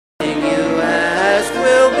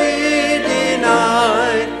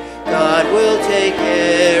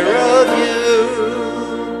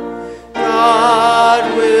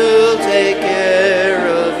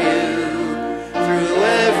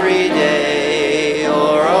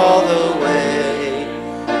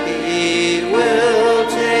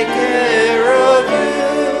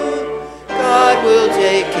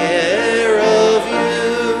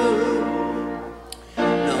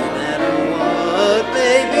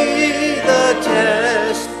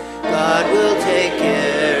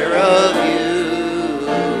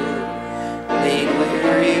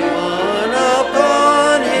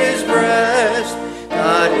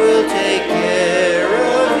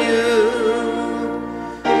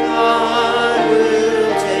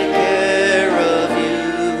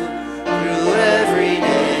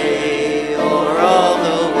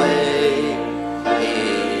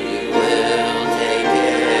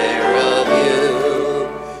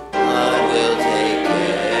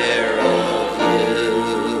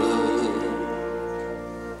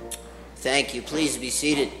Thank you. Please be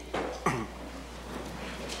seated.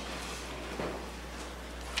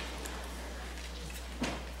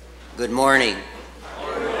 Good morning.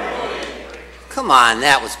 Come on,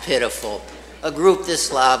 that was pitiful. A group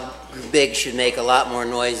this loud, big should make a lot more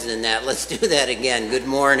noise than that. Let's do that again. Good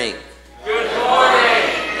morning. Good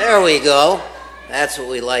morning. There we go. That's what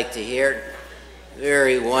we like to hear.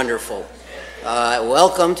 Very wonderful.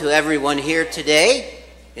 Welcome to everyone here today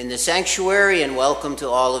in the sanctuary, and welcome to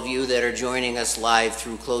all of you that are joining us live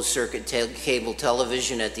through closed-circuit cable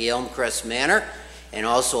television at the Elmcrest Manor, and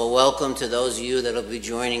also a welcome to those of you that will be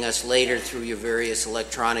joining us later through your various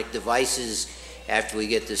electronic devices after we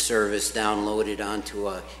get the service downloaded onto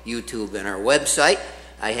YouTube and our website.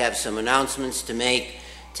 I have some announcements to make.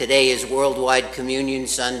 Today is Worldwide Communion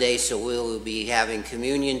Sunday, so we'll be having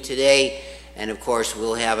communion today, and of course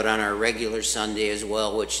we'll have it on our regular Sunday as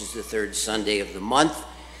well, which is the third Sunday of the month.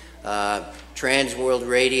 Trans World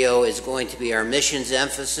Radio is going to be our missions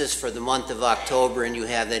emphasis for the month of October, and you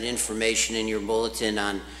have that information in your bulletin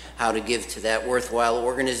on how to give to that worthwhile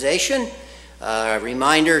organization.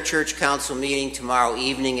 Reminder, church council meeting tomorrow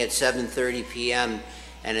evening at 7:30 p.m.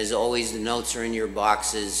 and as always the notes are in your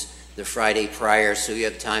boxes the Friday prior, so you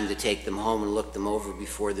have time to take them home and look them over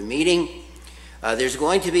before the meeting. There's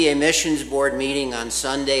going to be a missions board meeting on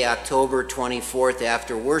Sunday, October 24th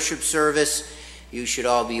after worship service. You should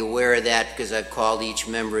all be aware of that because I've called each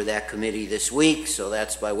member of that committee this week, so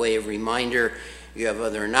that's by way of reminder. You have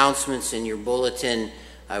other announcements in your bulletin.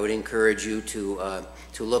 I would encourage you to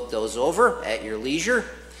look those over at your leisure.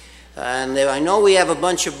 And I know we have a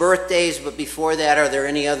bunch of birthdays, but before that, are there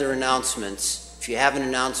any other announcements? If you have an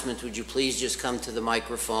announcement, would you please just come to the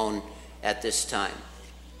microphone at this time?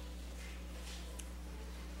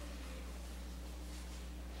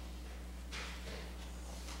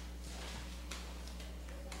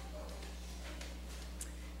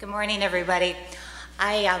 Good morning, everybody.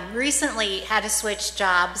 I recently had to switch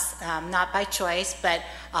jobs, not by choice, but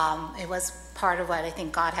it was part of what I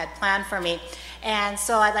think God had planned for me. And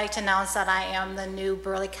so I'd like to announce that I am the new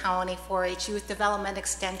Burleigh County 4-H Youth Development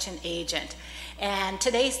Extension Agent. And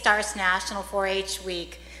today starts National 4-H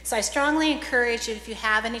Week. So I strongly encourage you, if you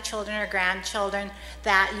have any children or grandchildren,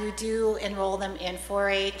 that you do enroll them in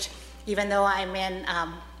 4-H. Even though I'm in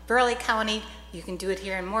Burleigh County, you can do it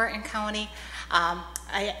here in Morton County.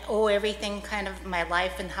 I owe everything, kind of my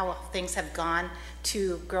life and how things have gone,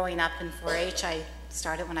 to growing up in 4-H. I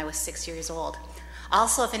started when I was 6 years old.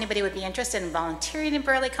 Also, if anybody would be interested in volunteering in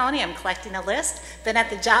Burleigh County, I'm collecting a list. Been at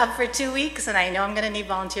the job for 2 weeks, and I know I'm going to need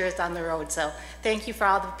volunteers down the road. So thank you for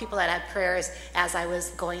all the people that had prayers as I was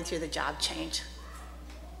going through the job change.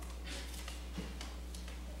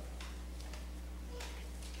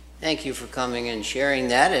 Thank you for coming and sharing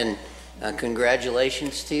that, and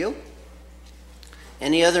congratulations to you.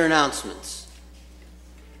 Any other announcements?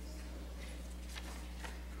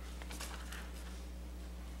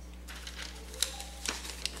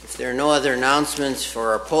 If there are no other announcements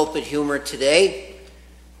for our pulpit humor today,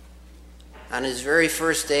 on his very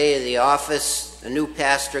first day of the office, a new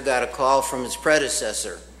pastor got a call from his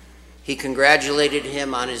predecessor. He congratulated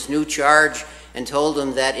him on his new charge and told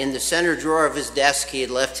him that in the center drawer of his desk he had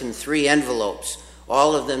left him 3 envelopes,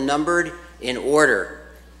 all of them numbered in order,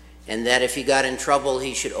 and that if he got in trouble,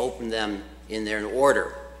 he should open them in their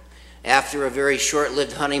order. After a very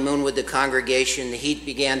short-lived honeymoon with the congregation, the heat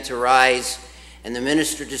began to rise, and the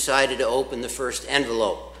minister decided to open the first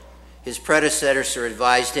envelope. His predecessor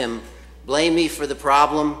advised him, "Blame me for the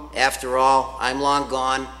problem. After all, I'm long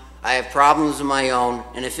gone. I have problems of my own,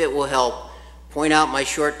 and if it will help, point out my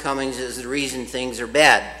shortcomings as the reason things are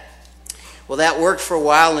bad." Well, that worked for a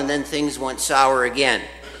while, and then things went sour again.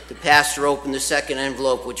 The pastor opened the second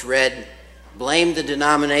envelope, which read, "Blame the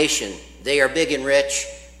denomination. They are big and rich.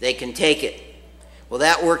 They can take it." Well,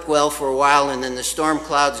 that worked well for a while, and then the storm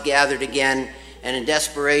clouds gathered again, and in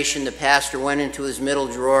desperation, the pastor went into his middle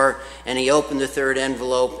drawer, and he opened the third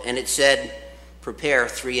envelope, and it said, "Prepare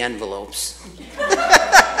 3 envelopes."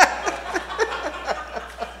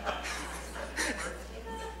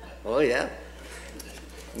 Oh, yeah.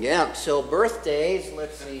 Yeah, so birthdays,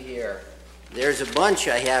 let's see here. There's a bunch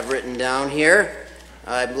I have written down here,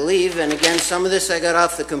 I believe, and again, some of this I got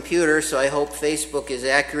off the computer, so I hope Facebook is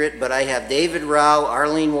accurate, but I have David Rao,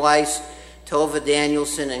 Arlene Weiss, Tova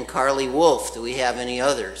Danielson, and Carly Wolf. Do we have any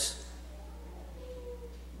others?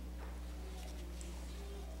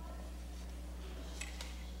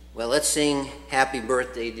 Well, let's sing Happy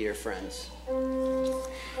Birthday, Dear Friends.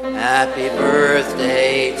 Happy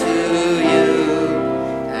birthday to you.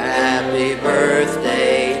 Happy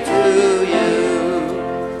birthday to you.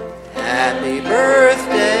 Happy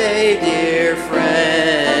birthday, dear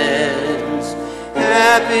friends.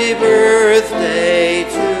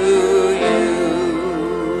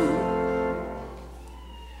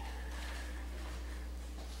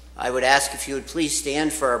 I would ask if you would please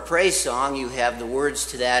stand for our praise song. You have the words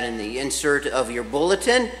to that in the insert of your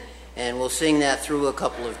bulletin, and we'll sing that through a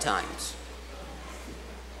couple of times.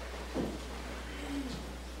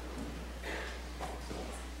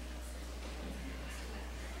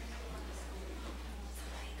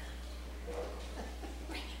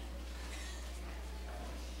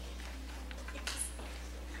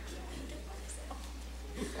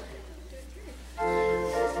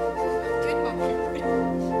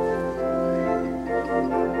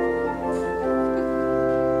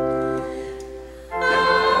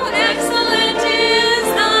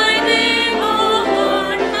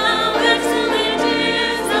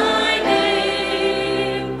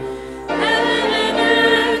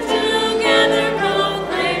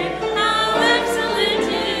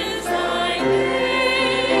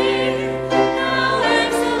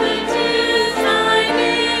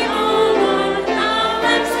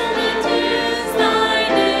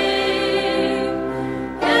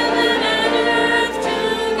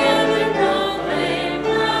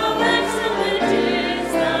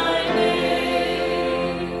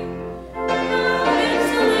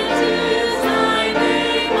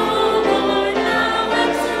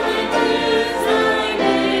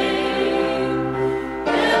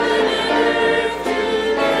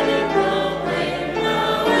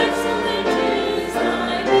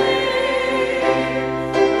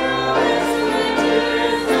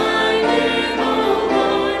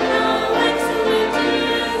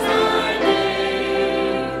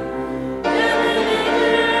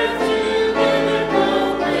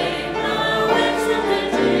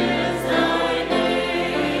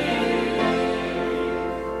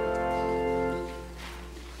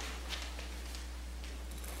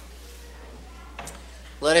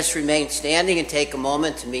 Let us remain standing and take a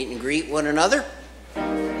moment to meet and greet one another.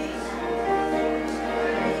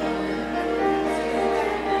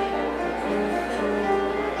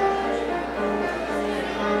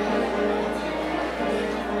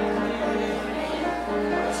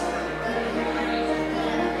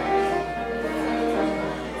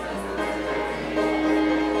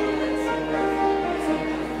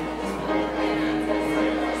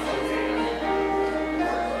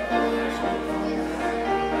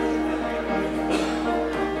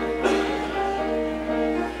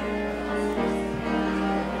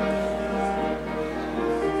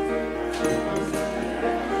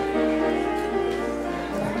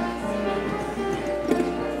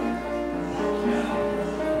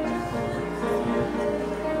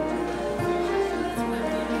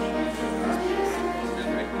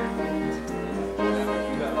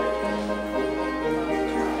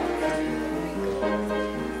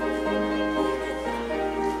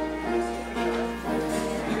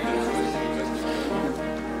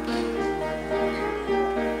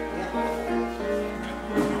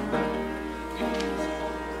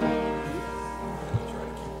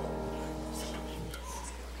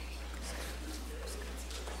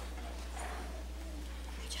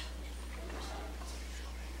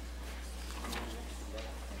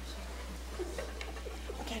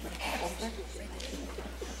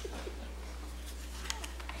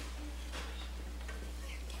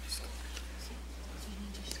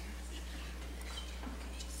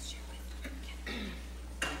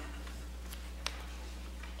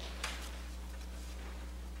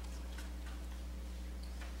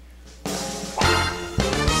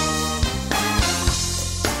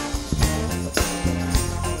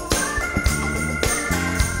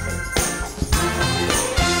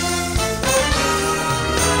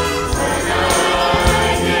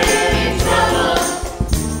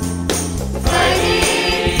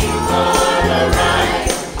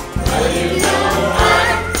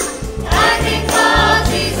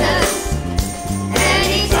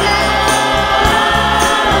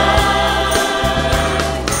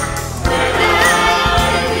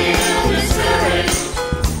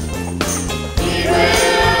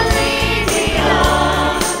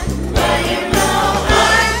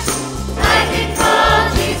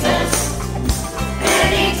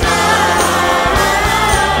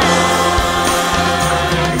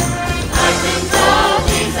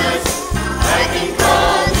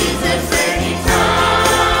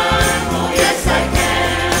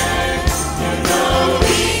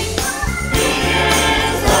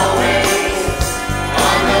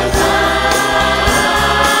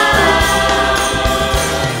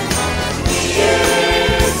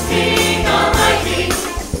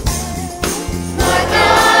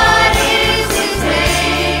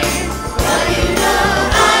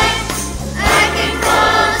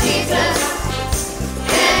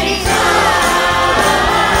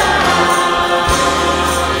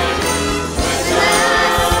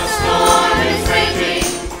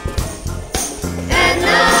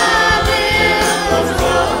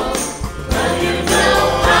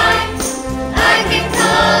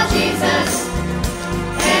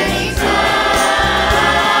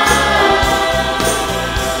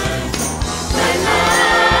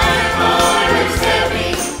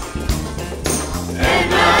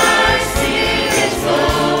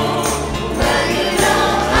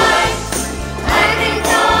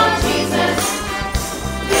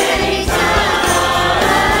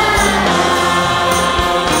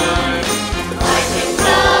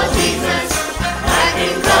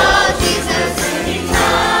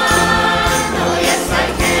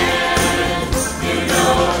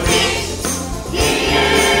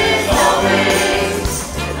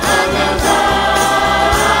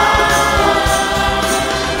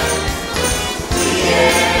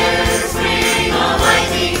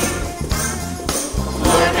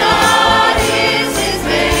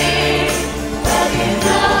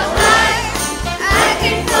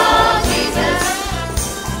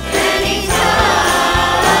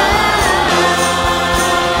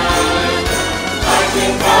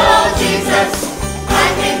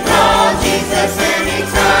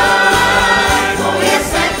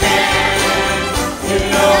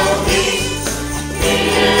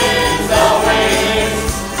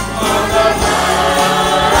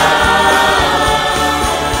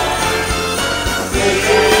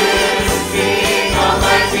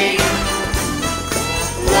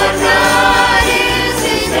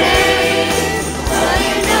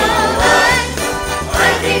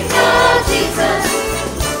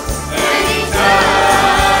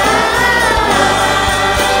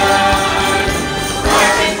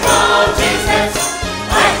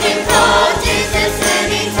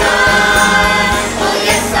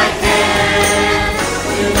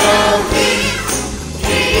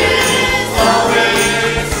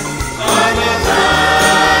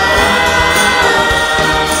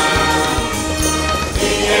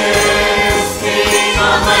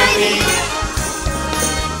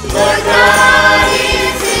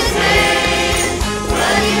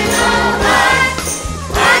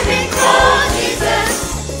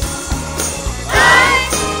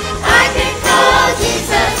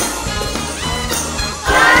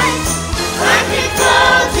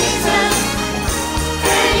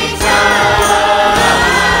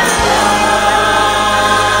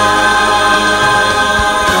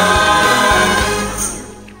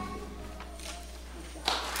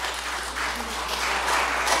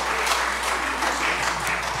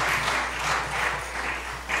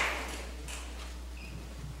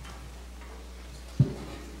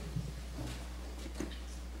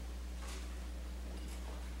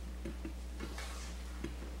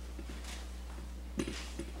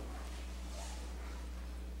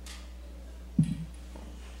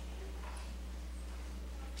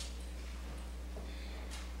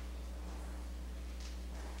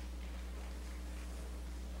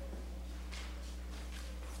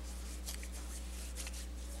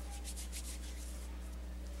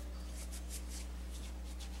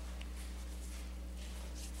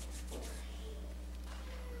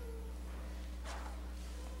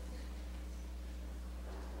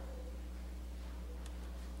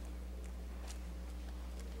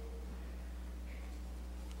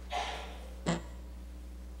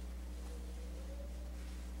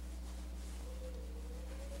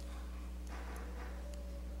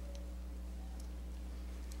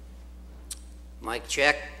 Mic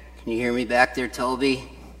check. Can you hear me back there, Toby?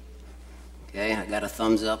 Okay, I got a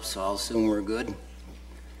thumbs up, so I'll assume we're good.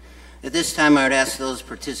 At this time, I would ask those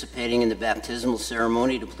participating in the baptismal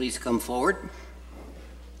ceremony to please come forward.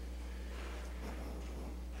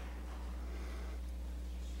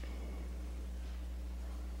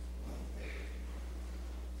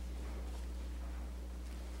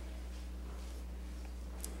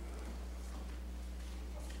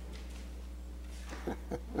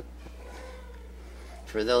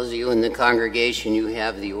 For those of you in the congregation, you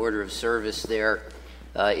have the order of service there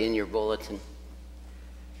in your bulletin.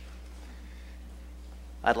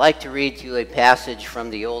 I'd like to read to you a passage from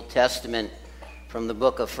the Old Testament from the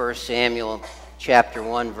book of 1 Samuel, chapter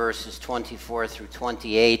 1, verses 24 through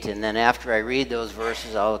 28, and then after I read those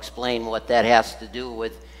verses, I'll explain what that has to do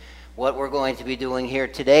with what we're going to be doing here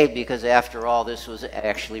today, because after all, this was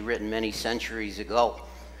actually written many centuries ago.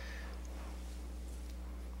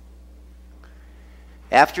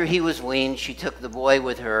 After he was weaned, she took the boy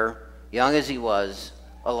with her, young as he was,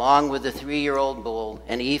 along with a 3-year-old bull,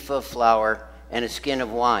 an ephah of flour, and a skin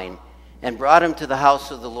of wine, and brought him to the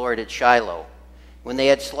house of the Lord at Shiloh. When they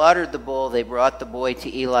had slaughtered the bull, they brought the boy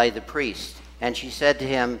to Eli the priest. And she said to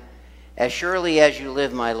him, "As surely as you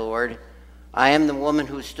live, my Lord, I am the woman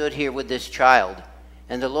who stood here with this child,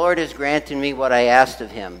 and the Lord has granted me what I asked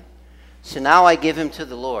of him. So now I give him to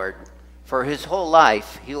the Lord. For his whole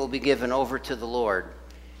life he will be given over to the Lord."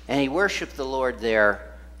 And he worshiped the Lord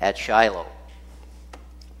there at Shiloh.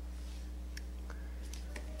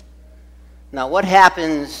 Now, what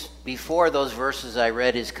happens before those verses I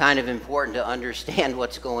read is kind of important to understand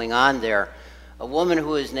what's going on there. A woman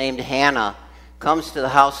who is named Hannah comes to the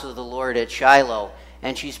house of the Lord at Shiloh,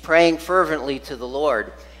 and she's praying fervently to the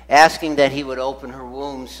Lord, asking that he would open her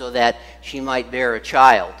womb so that she might bear a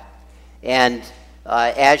child. And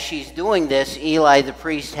as she's doing this, Eli the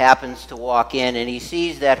priest happens to walk in, and he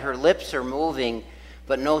sees that her lips are moving,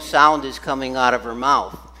 but no sound is coming out of her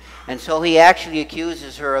mouth. And so he actually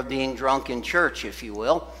accuses her of being drunk in church, if you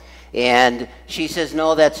will. And she says,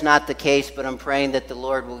 "No, that's not the case, but I'm praying that the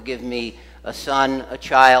Lord will give me a son, a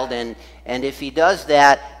child, and if he does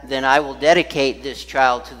that, then I will dedicate this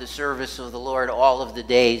child to the service of the Lord all of the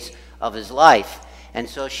days of his life." And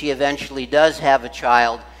so she eventually does have a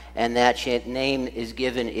child, and that name is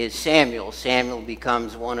given is Samuel. Samuel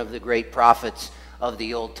becomes one of the great prophets of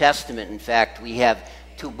the Old Testament. In fact, we have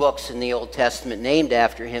 2 books in the Old Testament named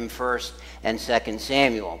after him, 1 and 2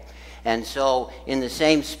 Samuel. And so in the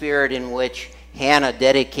same spirit in which Hannah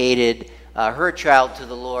dedicated her child to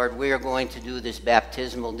the Lord, we are going to do this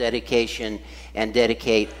baptismal dedication and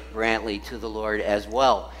dedicate Brantley to the Lord as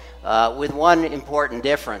well, with one important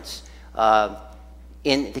difference.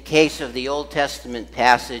 In the case of the Old Testament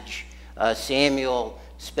passage, Samuel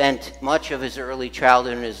spent much of his early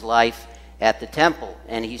childhood and his life at the temple,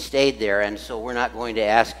 and he stayed there, and so we're not going to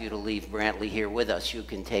ask you to leave Brantley here with us. You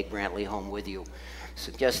can take Brantley home with you,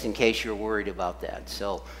 so just in case you're worried about that.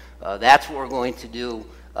 So that's what we're going to do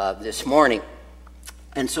this morning.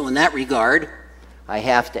 And so in that regard, I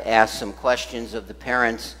have to ask some questions of the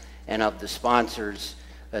parents and of the sponsors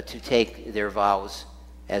to take their vows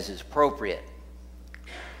as is appropriate.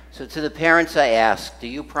 So to the parents I ask, do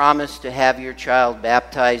you promise to have your child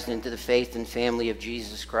baptized into the faith and family of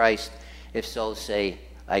Jesus Christ? If so, say,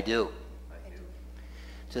 "I do." I do.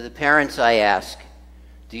 To the parents I ask,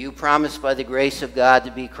 do you promise by the grace of God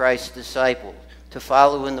to be Christ's disciple, to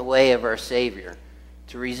follow in the way of our Savior,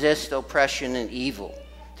 to resist oppression and evil,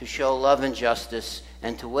 to show love and justice,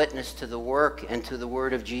 and to witness to the work and to the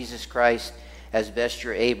word of Jesus Christ as best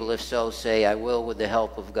you're able? If so, say, "I will with the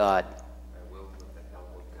help of God."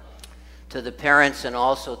 To the parents and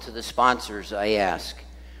also to the sponsors, I ask,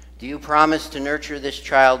 do you promise to nurture this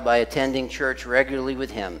child by attending church regularly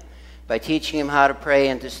with him, by teaching him how to pray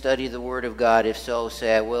and to study the Word of God? If so,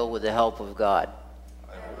 say, "I will with the help of God."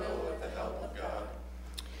 I will with the help of God.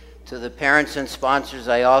 To the parents and sponsors,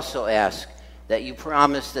 I also ask that you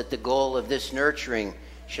promise that the goal of this nurturing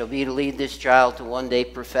shall be to lead this child to one day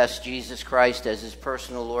profess Jesus Christ as his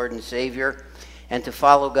personal Lord and Savior, and to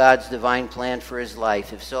follow God's divine plan for his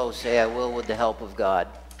life. If so, say, "I will with the help of God."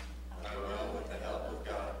 I will with the help of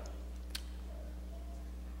God.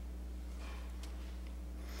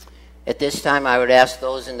 At this time, I would ask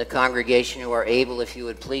those in the congregation who are able, if you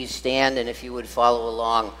would please stand and if you would follow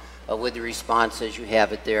along with the response as you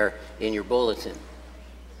have it there in your bulletin.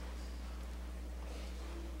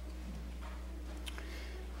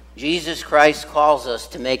 Jesus Christ calls us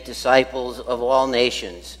to make disciples of all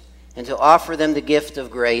nations and to offer them the gift of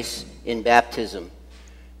grace in baptism.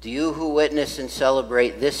 Do you who witness and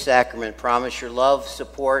celebrate this sacrament promise your love,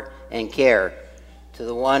 support, and care to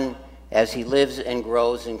the one as he lives and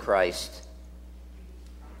grows in Christ.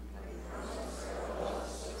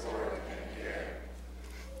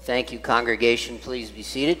 Thank you, congregation. Please be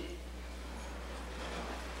seated.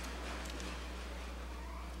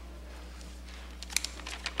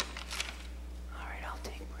 All right, I'll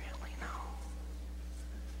take Brantley now.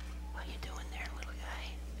 How you doing there, little guy?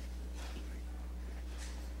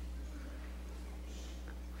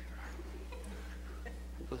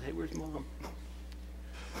 Hey, where's Mom?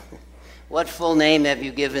 What full name have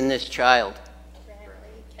you given this child?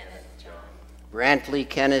 Brantley Kenneth John. Brantley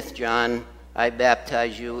Kenneth John, I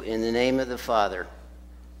baptize you in the name of the Father,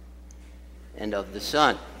 and of the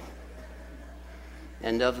Son,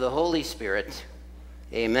 and of the Holy Spirit.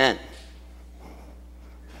 Amen.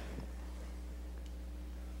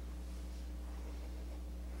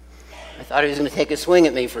 I thought he was going to take a swing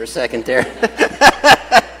at me for a second there.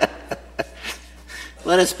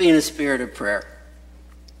 Let us be in a spirit of prayer.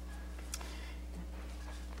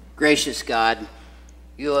 Gracious God,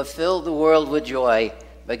 you have filled the world with joy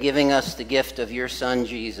by giving us the gift of your Son,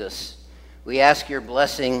 Jesus. We ask your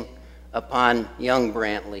blessing upon young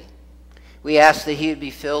Brantley. We ask that he would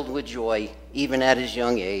be filled with joy, even at his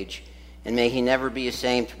young age, and may he never be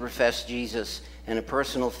ashamed to profess Jesus and a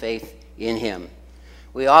personal faith in him.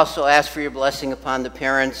 We also ask for your blessing upon the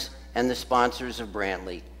parents and the sponsors of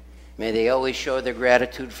Brantley. May they always show their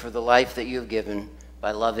gratitude for the life that you have given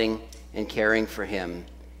by loving and caring for him.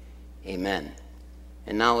 Amen.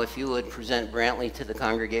 And now if you would present Brantley to the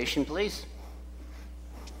congregation, please.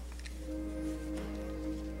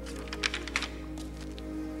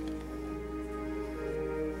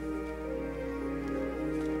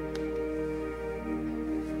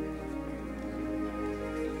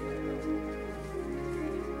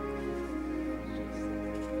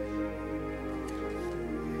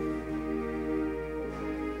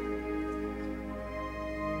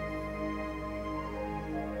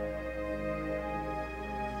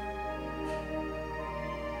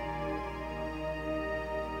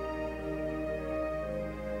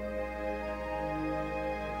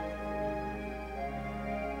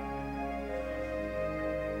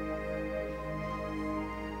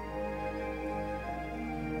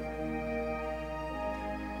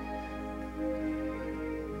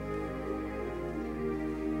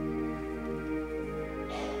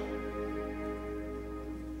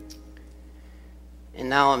 And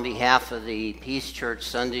now on behalf of the Peace Church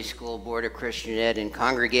Sunday School Board of Christian Ed and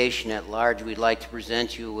congregation at large, we'd like to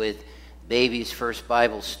present you with Baby's First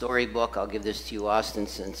Bible Storybook. I'll give this to you, Austin,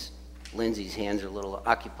 since Lindsay's hands are a little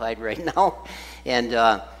occupied right now.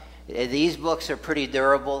 And these books are pretty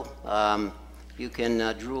durable. You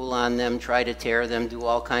can drool on them, try to tear them, do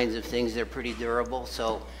all kinds of things. They're pretty durable.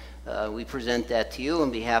 So we present that to you on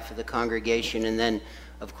behalf of the congregation. And then,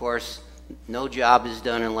 of course, no job is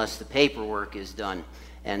done unless the paperwork is done.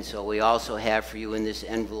 And so we also have for you in this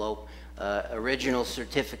envelope original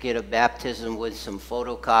certificate of baptism with some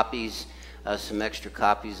photocopies, some extra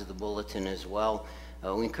copies of the bulletin as well.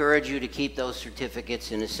 We encourage you to keep those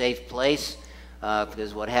certificates in a safe place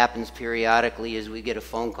because what happens periodically is we get a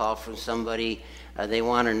phone call from somebody. They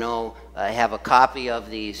want to know, have a copy of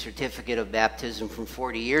the certificate of baptism from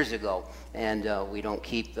 40 years ago. And we don't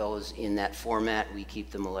keep those in that format. We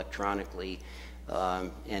keep them electronically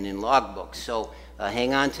and in logbooks. So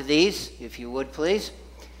hang on to these, if you would, please.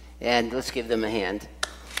 And let's give them a hand.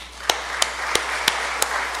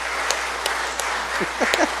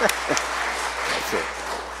 That's it.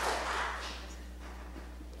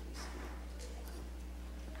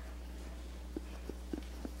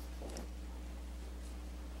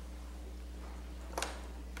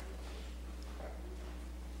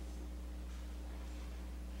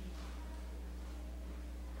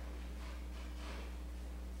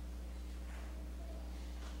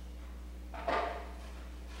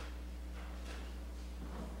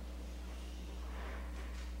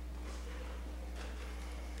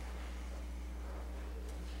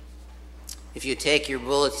 If you take your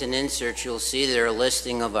bulletin insert, you'll see there a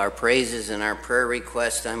listing of our praises and our prayer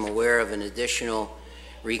requests. I'm aware of an additional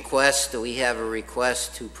request. We have a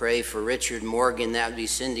request to pray for Richard Morgan. That would be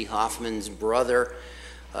Cindy Hoffman's brother.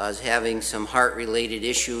 Is having some heart-related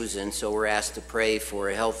issues, and so we're asked to pray for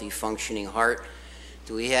a healthy, functioning heart.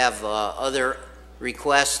 Do we have other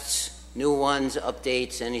requests, new ones,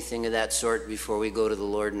 updates, anything of that sort before we go to the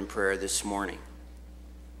Lord in prayer this morning?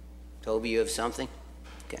 Toby, you have something?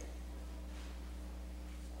 Okay.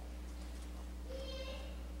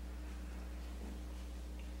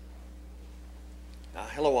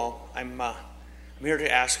 Hello all. I'm here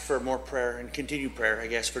to ask for more prayer and continued prayer, I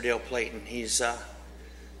guess, for Dale Playton. He's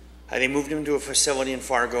they moved him to a facility in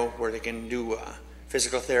Fargo where they can do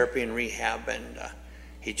physical therapy and rehab, and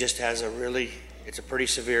he just has it's a pretty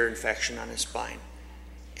severe infection on his spine.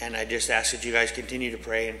 And I just ask that you guys continue to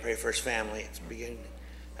pray and pray for his family. It's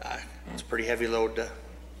a pretty heavy load to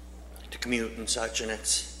commute and such, and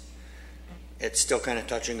it's still kind of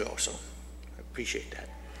touch and go, so I appreciate that.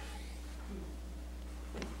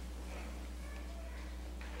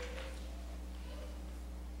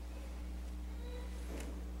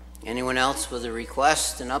 Anyone else with a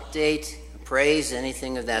request, an update, a praise,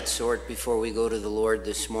 anything of that sort before we go to the Lord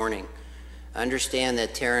this morning? I understand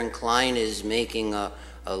that Taryn Klein is making a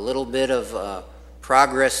little bit of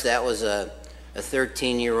progress. That was a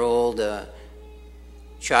 13-year-old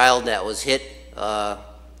child that was hit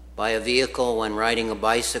by a vehicle when riding a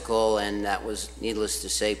bicycle, and that was, needless to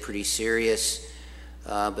say, pretty serious.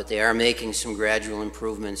 But they are making some gradual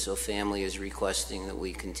improvements, so family is requesting that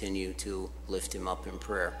we continue to lift him up in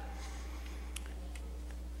prayer.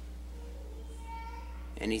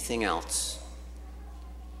 Anything else?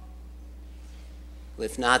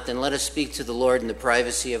 If not, then let us speak to the Lord in the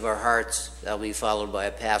privacy of our hearts. That'll be followed by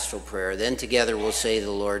a pastoral prayer. Then together we'll say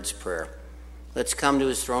the Lord's Prayer. Let's come to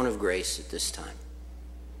his throne of grace at this time.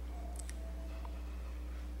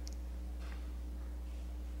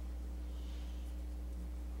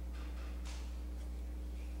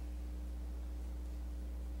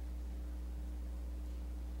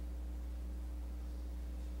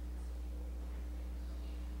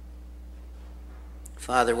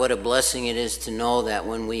 Father, what a blessing it is to know that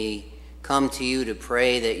when we come to you to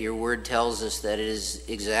pray, that your word tells us that it is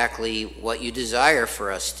exactly what you desire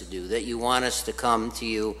for us to do, that you want us to come to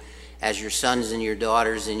you as your sons and your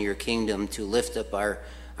daughters in your kingdom to lift up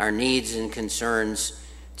our needs and concerns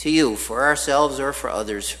to you, for ourselves or for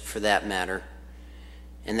others for that matter,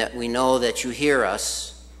 and that we know that you hear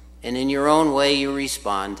us, and in your own way you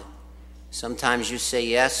respond. Sometimes you say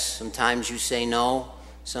yes, sometimes you say no,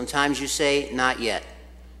 sometimes you say not yet,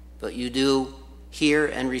 but you do hear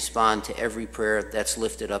and respond to every prayer that's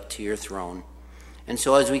lifted up to your throne. And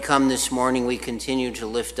so as we come this morning, we continue to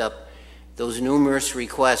lift up those numerous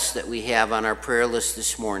requests that we have on our prayer list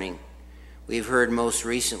this morning. We've heard most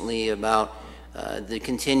recently about the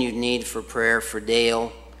continued need for prayer for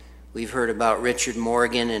Dale. We've heard about Richard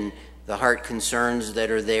Morgan and the heart concerns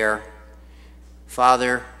that are there.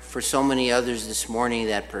 Father, for so many others this morning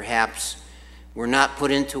that perhaps were not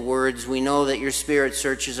put into words, we know that your Spirit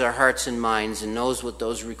searches our hearts and minds and knows what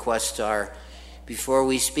those requests are before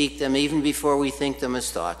we speak them, even before we think them as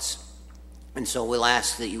thoughts. And so we'll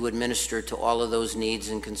ask that you would minister to all of those needs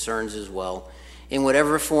and concerns as well, in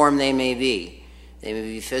whatever form they may be. They may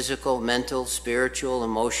be physical, mental, spiritual,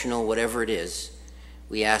 emotional, whatever it is.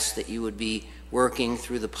 We ask that you would be working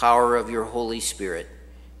through the power of your Holy Spirit.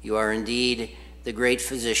 You are indeed the great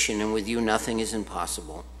physician, and with you nothing is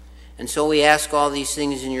impossible. And so we ask all these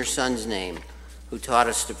things in your Son's name, who taught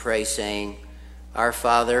us to pray, saying, Our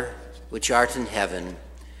Father, which art in heaven,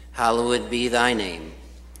 hallowed be thy name.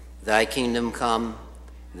 Thy kingdom come,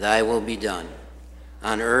 thy will be done,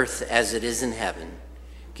 on earth as it is in heaven.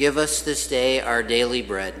 Give us this day our daily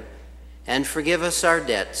bread, and forgive us our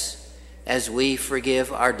debts, as we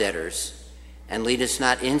forgive our debtors. And lead us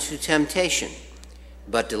not into temptation,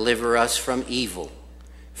 but deliver us from evil.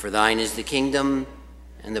 For thine is the kingdom,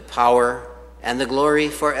 and the power, and the glory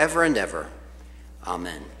forever and ever.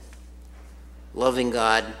 Amen. Loving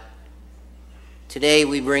God, today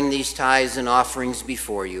we bring these tithes and offerings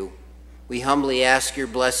before you. We humbly ask your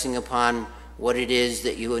blessing upon what it is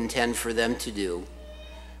that you intend for them to do.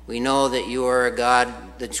 We know that you are a God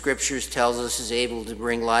that Scriptures tells us is able to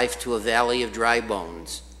bring life to a valley of dry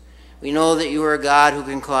bones. We know that you are a God who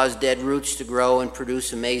can cause dead roots to grow and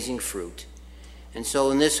produce amazing fruit. And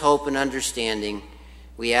so in this hope and understanding,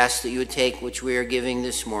 we ask that you would take which we are giving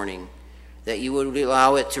this morning, that you would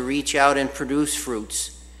allow it to reach out and produce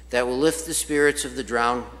fruits that will lift the spirits of the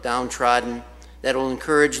downtrodden, that will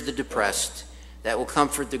encourage the depressed, that will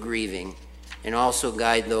comfort the grieving, and also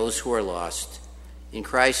guide those who are lost. In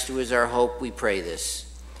Christ, who is our hope, we pray this.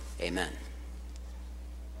 Amen.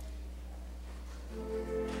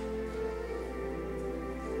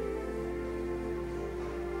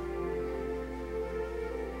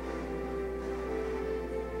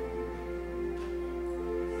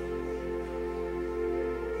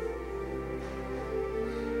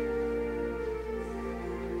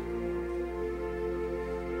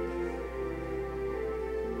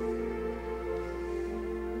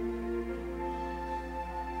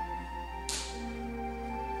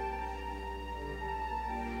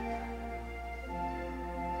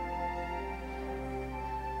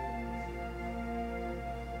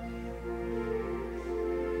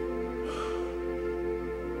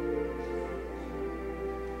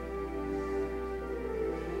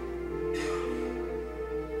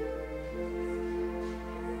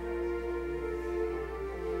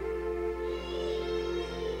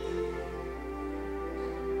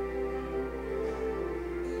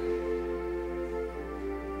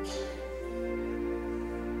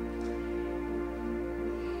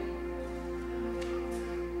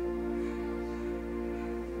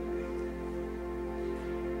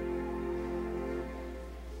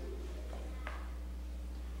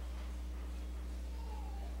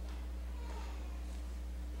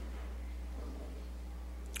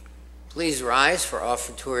 Please rise for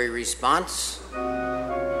offertory response.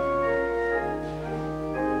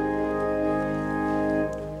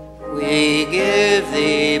 We give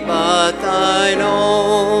thee but thine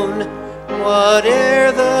own,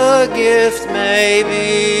 whate'er the gift may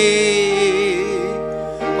be.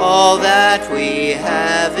 All that we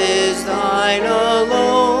have is thine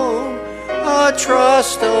alone, a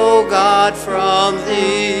trust, O God, from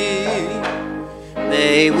thee.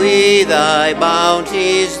 May we thy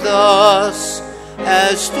bounties thus,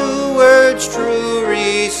 as stewards true,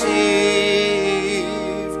 receive,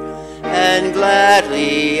 and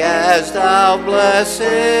gladly as thou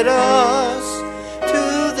blessed us,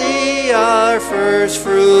 to thee our first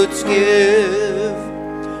fruits give.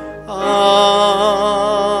 Amen.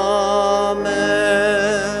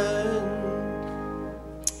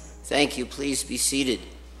 Thank you. Please be seated.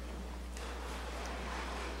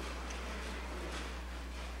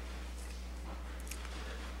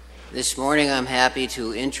 This morning I'm happy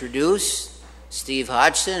to introduce Steve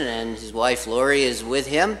Hodgson, and his wife Lori is with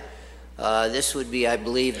him. This would be, I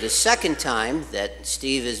believe, the second time that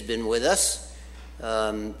Steve has been with us.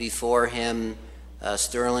 Before him,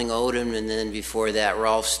 Sterling Odom, and then before that,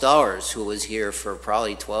 Rolf Stowers, who was here for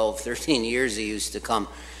probably 12, 13 years he used to come.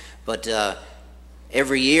 But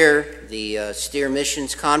every year, the Steer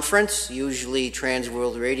Missions Conference, usually Trans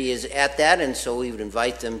World Radio is at that, and so we would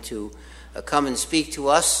invite them to come and speak to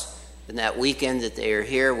us in that weekend that they are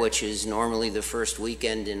here, which is normally the first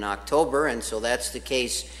weekend in October, and so that's the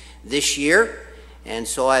case this year. And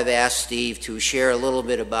so I've asked Steve to share a little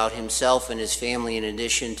bit about himself and his family, in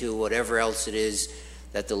addition to whatever else it is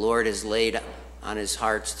that the Lord has laid on his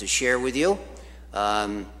hearts to share with you.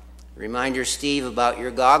 Reminder, Steve, about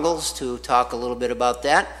your goggles, to talk a little bit about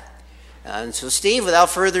that. And so Steve, without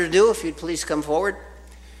further ado, if you'd please come forward.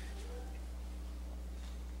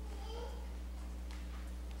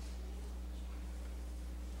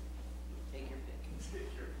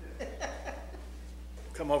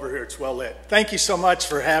 Come over here, it's well lit. Thank you so much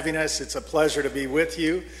for having us. It's a pleasure to be with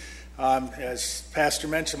you. As Pastor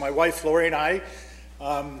mentioned, my wife Lori and I,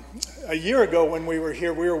 a year ago when we were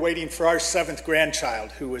here, we were waiting for our 7th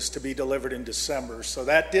grandchild, who was to be delivered in December. So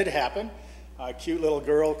that did happen. A cute little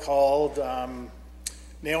girl called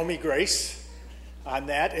Naomi Grace on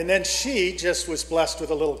that. And then she just was blessed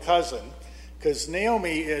with a little cousin, because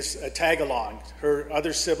Naomi is a tag-along. Her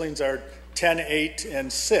other siblings are 10, 8,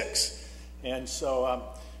 and 6. And so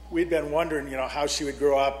we'd been wondering, how she would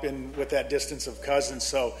grow up with that distance of cousins.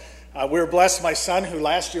 So we were blessed. My son, who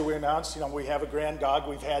last year we announced, we have a grand dog.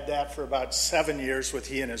 We've had that for about 7 years with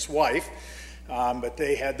he and his wife. But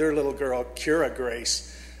they had their little girl, Kira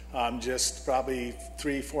Grace, just probably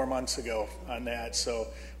 3-4 months ago on that. So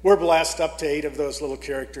we're blessed, up to 8 of those little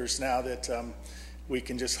characters now that we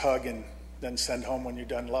can just hug and then send home when you're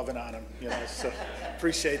done loving on them. So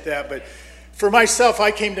appreciate that. But for myself,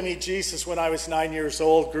 I came to meet Jesus when I was 9 years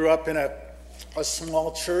old. Grew up in a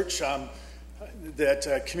small church,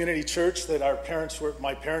 that community church that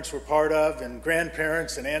my parents were part of, and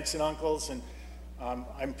grandparents and aunts and uncles. And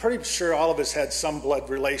I'm pretty sure all of us had some blood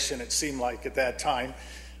relation, it seemed like, at that time.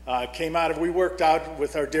 We worked out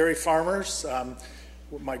with our dairy farmers.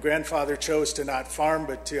 My grandfather chose to not farm,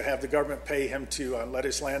 but to have the government pay him to let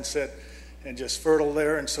his land sit and just fertile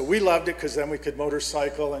there. And so we loved it, because then we could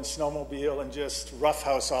motorcycle and snowmobile and just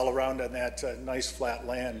roughhouse all around on that nice flat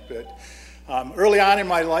land. But early on in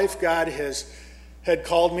my life, God had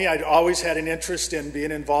called me. I'd always had an interest in being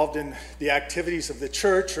involved in the activities of the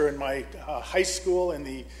church, or in my high school and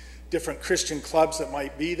the different Christian clubs that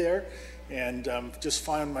might be there, and just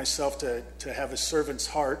found myself to have a servant's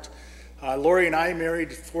heart. Lori and I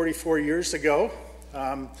married 44 years ago.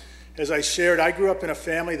 As I shared, I grew up in a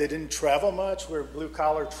family that didn't travel much. We're a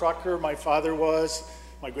blue-collar trucker, my father was.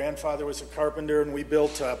 My grandfather was a carpenter, and we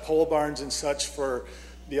built pole barns and such for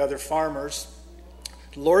the other farmers.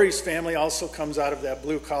 Lori's family also comes out of that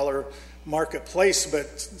blue-collar marketplace,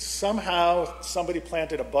 but somehow somebody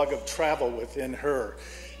planted a bug of travel within her.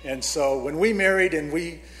 And so when we married and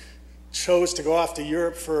we chose to go off to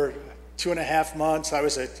Europe for 2.5 months, I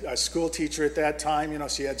was a school teacher at that time,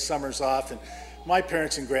 so you had summers off, and my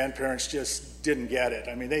parents and grandparents just didn't get it.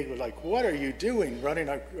 I mean, they were like, what are you doing running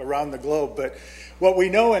around the globe? But what we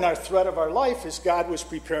know in our thread of our life is God was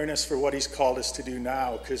preparing us for what he's called us to do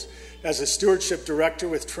now. Because as a stewardship director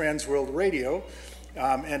with Trans World Radio,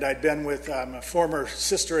 and I'd been with a former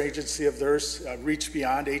sister agency of theirs, Reach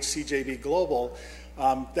Beyond, HCJB Global,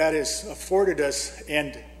 that has afforded us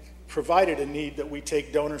and provided a need that we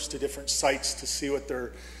take donors to different sites to see what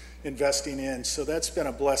they're investing in. So that's been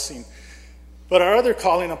a blessing. But our other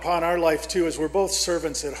calling upon our life, too, is we're both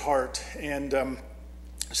servants at heart. And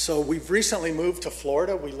So we've recently moved to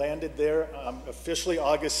Florida. We landed there officially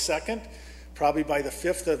August 2nd. Probably by the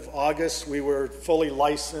 5th of August, we were fully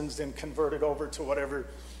licensed and converted over to whatever,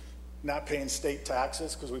 not paying state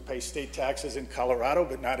taxes, because we pay state taxes in Colorado,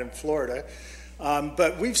 but not in Florida.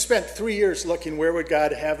 But we've spent 3 years looking where would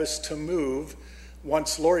God have us to move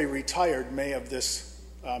once Lori retired May of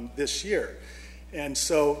this year. And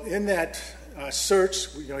so in that search,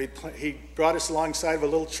 he brought us alongside of a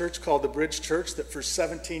little church called the Bridge Church that for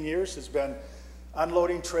 17 years has been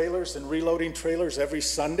unloading trailers and reloading trailers every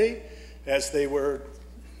Sunday as they were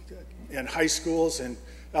in high schools and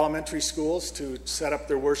elementary schools to set up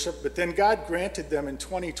their worship. But then God granted them in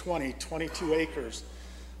 2020 22 acres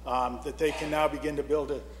that they can now begin to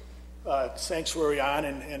build a sanctuary on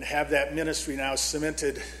and have that ministry now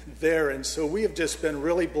cemented there. And so we have just been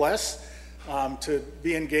really blessed to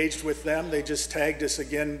be engaged with them. They just tagged us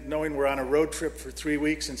again, knowing we're on a road trip for 3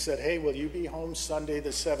 weeks, and said, hey, will you be home Sunday the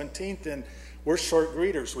 17th? And we're short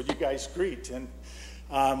greeters. Would you guys greet? And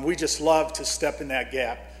we just love to step in that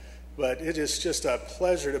gap. But it is just a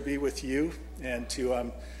pleasure to be with you and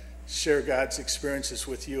to share God's experiences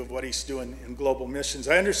with you of what he's doing in global missions.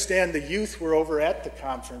 I understand the youth were over at the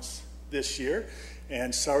conference this year,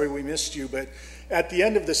 and sorry we missed you, but at the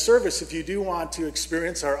end of the service, if you do want to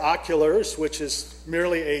experience our Oculars, which is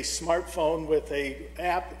merely a smartphone with an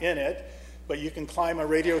app in it, but you can climb a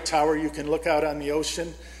radio tower, you can look out on the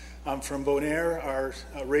ocean from Bonaire, our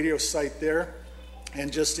radio site there,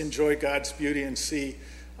 and just enjoy God's beauty and see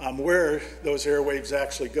where those airwaves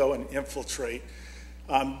actually go and infiltrate.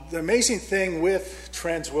 The amazing thing with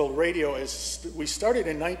Transworld Radio is we started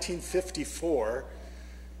in 1954,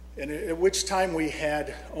 and at which time we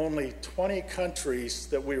had only 20 countries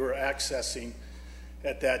that we were accessing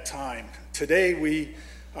at that time. Today we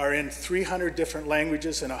are in 300 different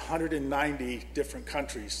languages in 190 different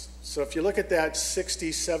countries. So if you look at that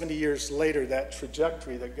 60, 70 years later, that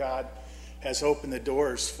trajectory that God has opened the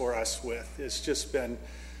doors for us with, it's just been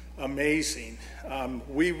amazing.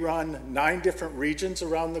 We run 9 different regions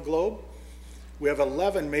around the globe. We have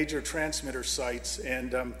 11 major transmitter sites,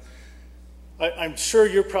 and I'm sure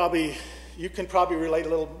you can probably relate a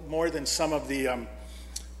little more than some of the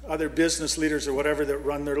other business leaders or whatever that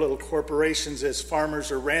run their little corporations as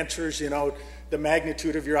farmers or ranchers, the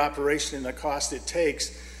magnitude of your operation and the cost it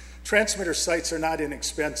takes. Transmitter sites are not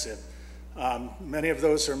inexpensive. Many of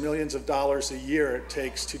those are millions of dollars a year it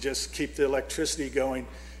takes to just keep the electricity going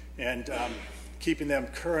and keeping them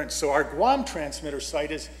current. So our Guam transmitter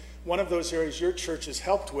site is one of those areas your church has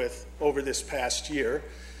helped with over this past year.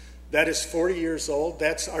 That is 40 years old.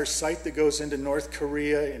 That's our site that goes into North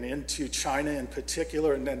Korea and into China in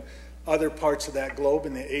particular, and then other parts of that globe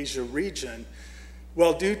in the Asia region.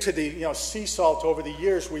 Well, due to the sea salt over the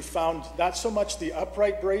years, we found not so much the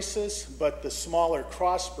upright braces, but the smaller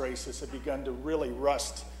cross braces have begun to really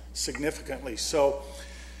rust significantly. So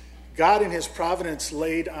God in his providence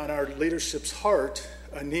laid on our leadership's heart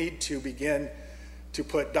a need to begin to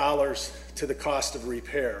put dollars to the cost of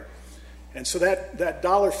repair. And so that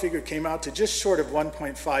dollar figure came out to just short of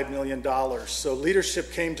 $1.5 million. So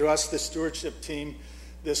leadership came to us, the stewardship team,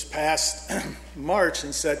 this past March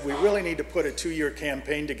and said, we really need to put a 2-year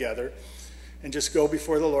campaign together and just go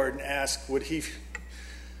before the Lord and ask, would he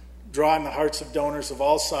draw in the hearts of donors of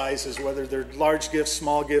all sizes, whether they're large gifts,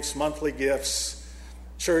 small gifts, monthly gifts,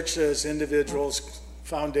 churches, individuals,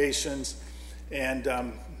 foundations,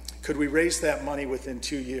 and could we raise that money within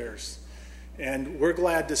 2 years? And we're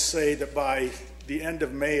glad to say that by the end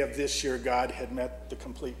of May of this year, God had met the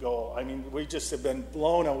complete goal. I mean, we just have been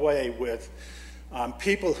blown away with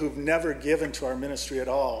people who've never given to our ministry at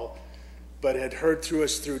all, but had heard through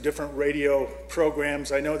us through different radio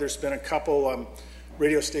programs. I know there's been a couple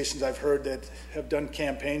radio stations I've heard that have done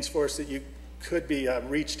campaigns for us that you could be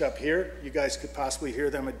reached up here. You guys could possibly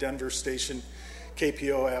hear them at Denver station,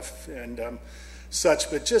 KPOF, and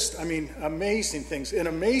such. But just, amazing things. And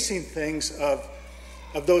amazing things of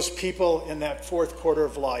those people in that fourth quarter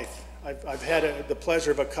of life. I've had the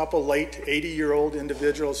pleasure of a couple late 80-year-old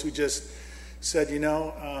individuals who just said,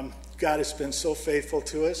 God has been so faithful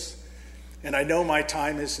to us, and I know my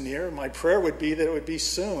time is near. My prayer would be that it would be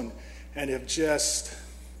soon, and have just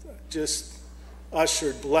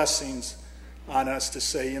ushered blessings on us to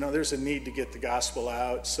say, there's a need to get the gospel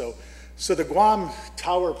out. So the Guam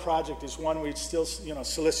Tower project is one we'd still,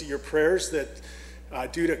 solicit your prayers that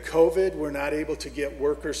due to COVID, we're not able to get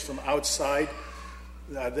workers from outside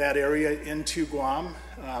that area into Guam.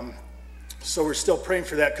 So we're still praying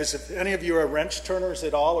for that, because if any of you are wrench turners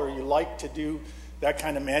at all, or you like to do that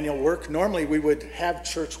kind of manual work, normally we would have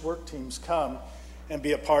church work teams come and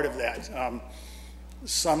be a part of that.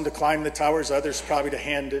 some to climb the towers, others probably to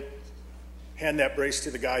hand that brace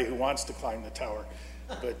to the guy who wants to climb the tower.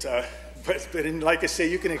 But like I say,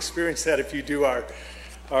 you can experience that if you do our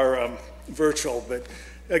virtual. But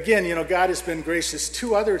again, God has been gracious.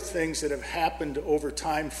 Two other things that have happened over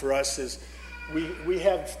time for us is we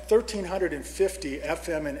have 1,350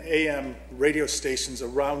 FM and AM radio stations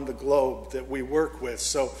around the globe that we work with.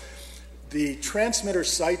 So the transmitter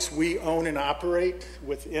sites we own and operate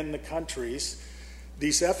within the countries,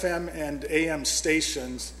 these FM and AM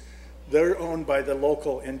stations, they're owned by the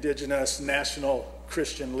local indigenous national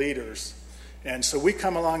Christian leaders. And so we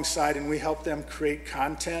come alongside and we help them create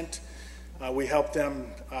content. We help them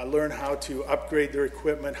learn how to upgrade their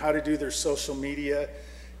equipment, how to do their social media,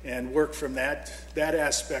 and work from that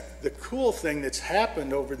aspect. The cool thing that's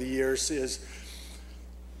happened over the years is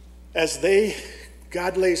as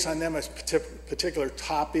God lays on them a particular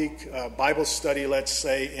topic, Bible study, let's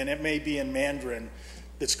say, and it may be in Mandarin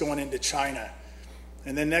that's going into China.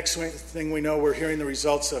 And the next thing we know, we're hearing the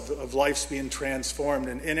results of lives being transformed.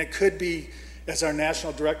 And it could be, as our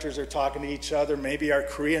national directors are talking to each other, maybe our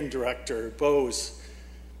Korean director, Bose,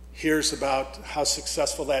 hears about how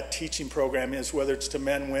successful that teaching program is, whether it's to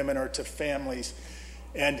men, women, or to families.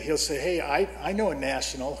 And he'll say, hey, I know a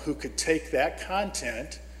national who could take that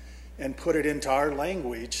content and put it into our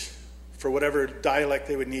language for whatever dialect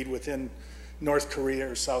they would need within North Korea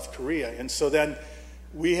or South Korea. And so then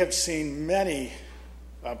we have seen many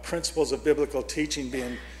principles of biblical teaching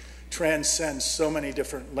being transcend so many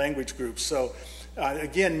different language groups. So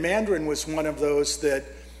again, Mandarin was one of those that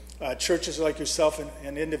churches like yourself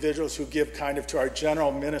and individuals who give kind of to our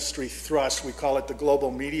general ministry thrust, we call it the Global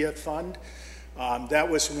Media Fund. That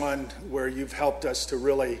was one where you've helped us to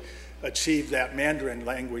really achieve that Mandarin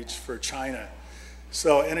language for China.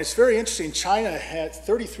 So, and it's very interesting, China had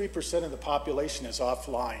 33% of the population is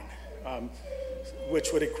offline,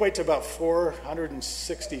 which would equate to about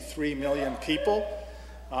 463 million people.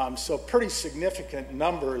 So pretty significant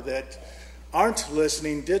number that aren't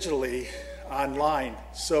listening digitally online.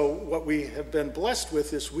 So what we have been blessed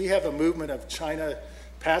with is we have a movement of China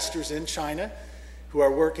pastors in China who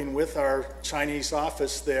are working with our Chinese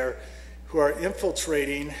office there, who are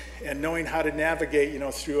infiltrating and knowing how to navigate,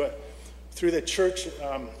 through the church,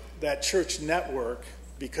 that church network,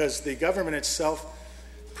 because the government itself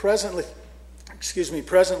presently,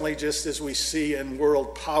 just as we see in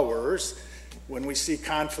world powers, when we see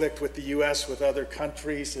conflict with the U.S., with other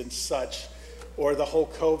countries and such, or the whole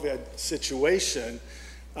COVID situation,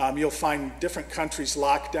 you'll find different countries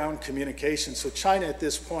lock down communication. So China at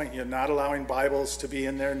this point, not allowing Bibles to be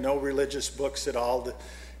in there, no religious books at all,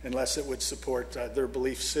 unless it would support their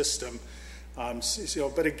belief system.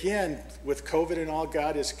 But again, with COVID and all,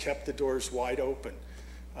 God has kept the doors wide open.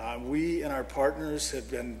 We and our partners have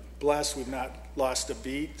been blessed. We've not lost a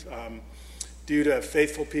beat. Due to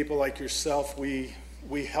faithful people like yourself, we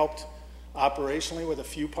helped operationally with a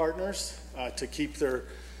few partners to keep their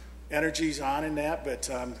energies on in that, but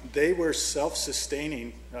they were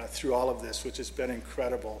self-sustaining through all of this, which has been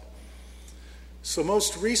incredible. So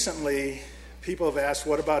most recently, people have asked,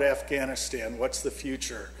 what about Afghanistan? What's the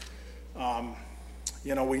future?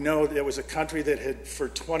 We know it was a country that had, for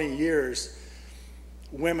 20 years,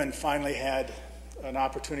 women finally had an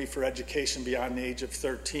opportunity for education beyond the age of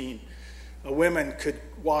 13. Women could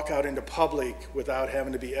walk out into public without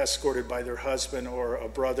having to be escorted by their husband or a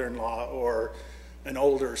brother-in-law or an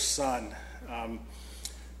older son.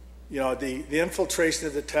 The infiltration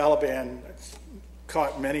of the Taliban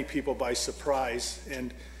caught many people by surprise.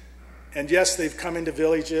 And yes, they've come into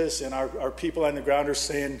villages, and our people on the ground are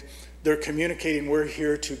saying, they're communicating, we're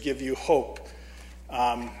here to give you hope.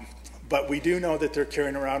 But we do know that they're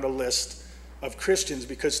carrying around a list of Christians,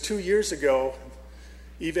 because 2 years ago,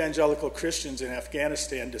 evangelical Christians in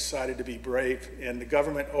Afghanistan decided to be brave, and the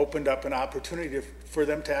government opened up an opportunity for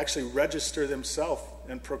them to actually register themselves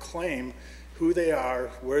and proclaim who they are,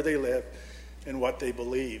 where they live, and what they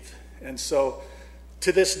believe. And so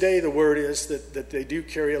to this day, the word is that they do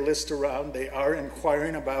carry a list around. They are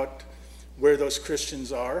inquiring about where those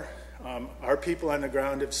Christians are. Our people on the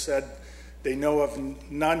ground have said they know of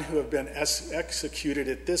none who have been executed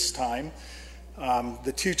at this time.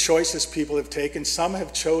 The two choices people have taken, some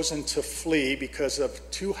have chosen to flee because of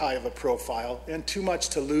too high of a profile and too much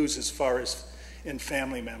to lose as far as in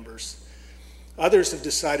family members. Others have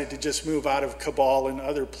decided to just move out of Kabul and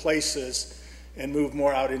other places and move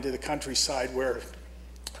more out into the countryside where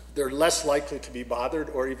they're less likely to be bothered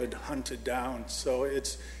or even hunted down. So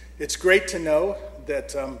it's great to know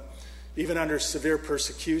that even under severe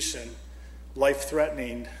persecution,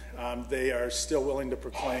 life-threatening, they are still willing to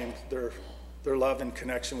proclaim their love and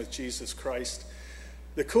connection with Jesus Christ.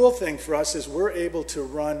 The cool thing for us is we're able to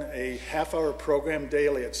run a half-hour program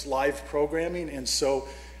daily. It's live programming, and so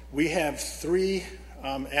we have 3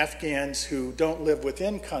 Afghans who don't live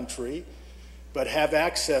within country, but have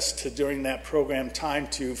access to, during that program time,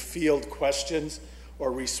 to field questions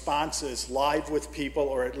or responses live with people,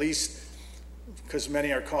 or at least, because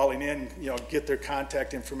many are calling in, get their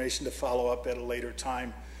contact information to follow up at a later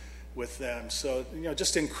time with them. So,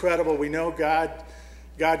 just incredible. We know God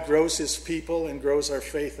grows his people and grows our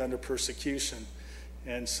faith under persecution.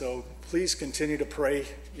 And so please continue to pray,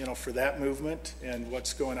 for that movement and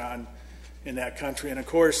what's going on in that country. And of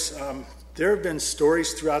course, there have been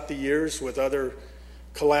stories throughout the years with other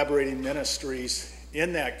collaborating ministries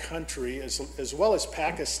in that country, as well as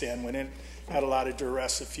Pakistan, when it had a lot of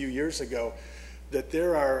duress a few years ago, that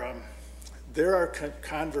there are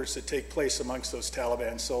converts that take place amongst those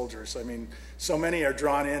Taliban soldiers. I mean, so many are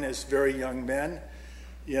drawn in as very young men,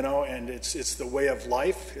 and it's the way of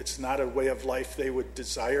life. It's not a way of life they would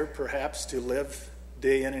desire, perhaps, to live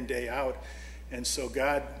day in and day out. And so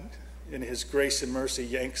God, in his grace and mercy,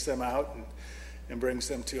 yanks them out and brings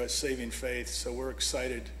them to a saving faith. So we're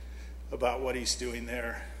excited about what he's doing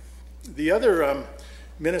there. The other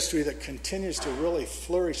ministry that continues to really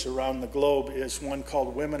flourish around the globe is one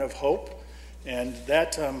called Women of Hope. And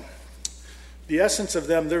that, the essence of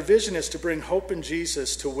them, their vision is to bring hope in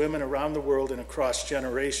Jesus to women around the world and across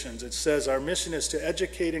generations. It says, our mission is to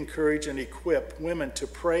educate, encourage, and equip women to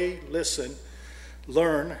pray, listen,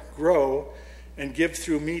 learn, grow, and give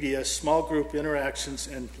through media, small group interactions,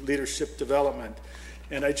 and leadership development.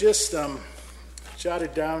 And I just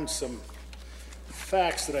jotted down some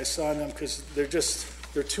facts that I saw in them because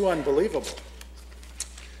they're too unbelievable.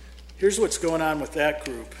 Here's what's going on with that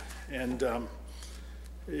group, and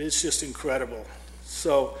it's just incredible.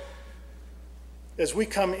 So as we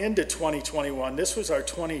come into 2021, this was our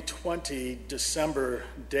 2020 December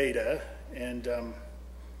data, and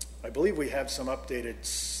I believe we have some updated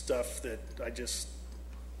stuff that I just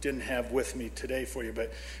didn't have with me today for you,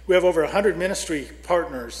 but we have over 100 ministry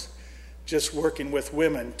partners just working with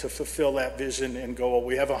women to fulfill that vision and goal.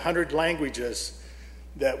 We have 100 languages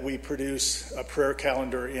that we produce a prayer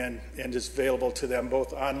calendar in, and is available to them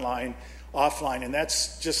both online, offline, and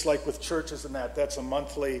that's just like with churches and that's a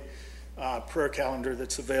monthly prayer calendar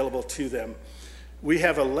that's available to them. We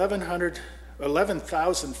have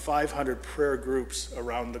 11,500 prayer groups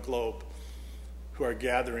around the globe who are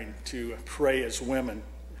gathering to pray as women.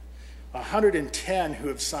 110 who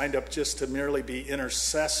have signed up just to merely be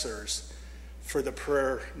intercessors for the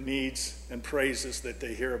prayer needs and praises that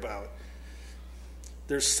they hear about.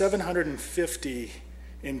 There's 750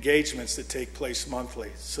 engagements that take place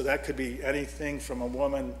monthly. So that could be anything from a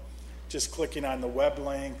woman just clicking on the web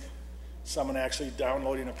link, someone actually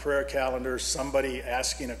downloading a prayer calendar, somebody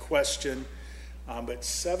asking a question, but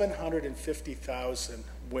 750,000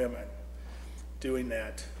 women doing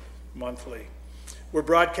that monthly. We're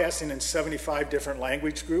broadcasting in 75 different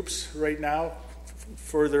language groups right now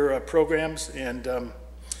for their programs, and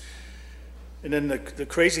then the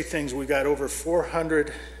crazy things, we got over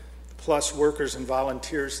 400 plus workers and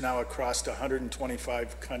volunteers now across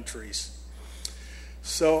 125 countries.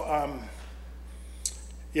 So, I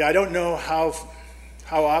don't know how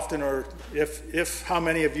often or if how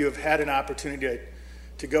many of you have had an opportunity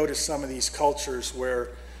to go to some of these cultures where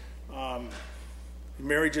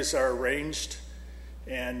marriages are arranged,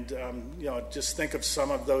 and just think of some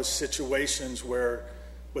of those situations where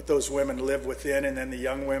what those women live within, and then the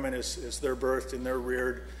young women as they're birthed and they're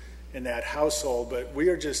reared in that household. But we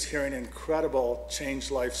are just hearing incredible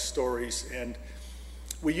changed life stories, and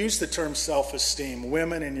we use the term self-esteem.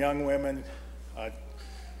 Women and young women,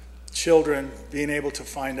 children, being able to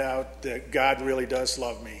find out that God really does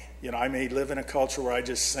love me. I may live in a culture where I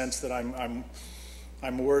just sense that I'm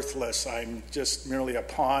worthless. I'm just merely a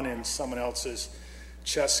pawn in someone else's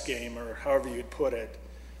chess game, or however you'd put it.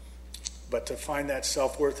 But to find that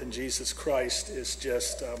self-worth in Jesus Christ is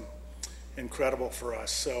just incredible for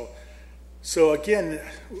us. So again,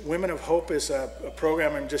 Women of Hope is a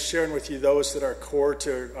program. I'm just sharing with you those that are core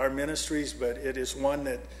to our ministries, but it is one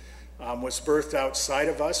that was birthed outside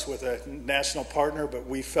of us with a national partner, but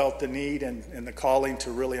we felt the need and the calling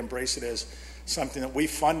to really embrace it as something that we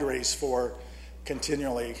fundraise for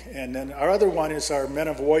continually. And then our other one is our Men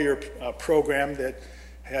of Warrior program that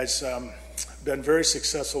has been very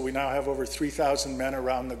successful. We now have over 3,000 men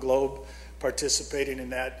around the globe participating in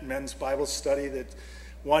that men's Bible study that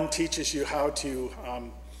one teaches you how to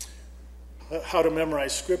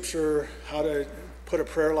memorize scripture, how to put a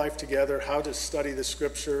prayer life together, how to study the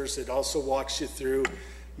scriptures. It also walks you through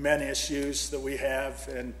men issues that we have,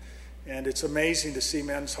 and And it's amazing to see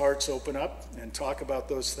men's hearts open up and talk about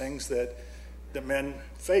those things that men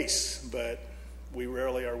face, but we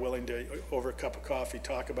rarely are willing to, over a cup of coffee,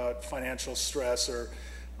 talk about financial stress or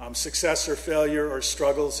success or failure or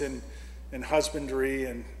struggles in husbandry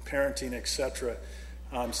and parenting, etc.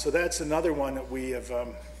 So that's another one that we have,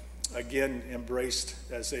 again, embraced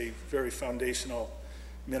as a very foundational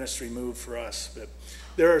ministry move for us. But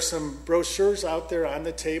there are some brochures out there on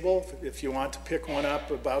the table if you want to pick one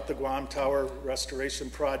up about the Guam Tower Restoration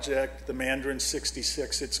Project, the Mandarin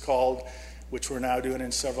 66 it's called, which we're now doing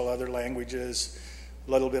in several other languages,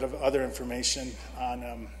 a little bit of other information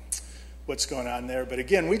on what's going on there. But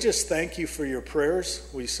again, we just thank you for your prayers.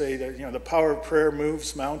 We say that, the power of prayer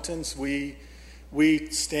moves mountains. We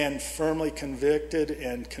stand firmly convicted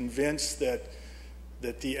and convinced that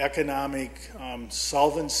the economic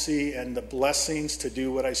solvency and the blessings to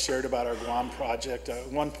do what I shared about our Guam project, a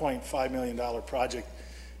 $1.5 million project,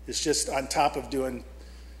 is just on top of doing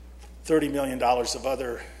 $30 million of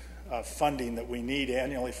other funding that we need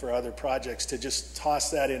annually for other projects. To just toss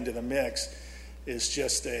that into the mix is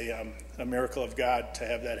just a miracle of God to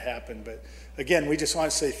have that happen. But again, we just want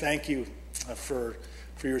to say thank you for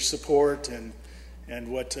your support and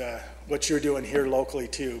what you're doing here locally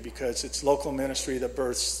too, because it's local ministry that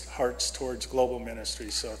births hearts towards global ministry.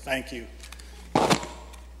 So thank you.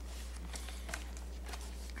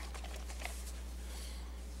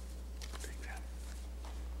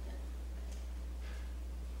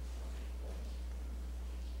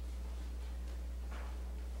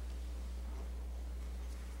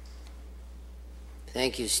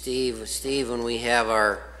 Thank you, Steve. Steve, when we have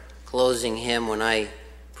our closing hymn, when I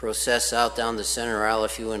process out down the center aisle,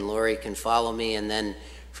 if you and Lori can follow me, and then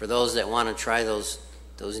for those that want to try those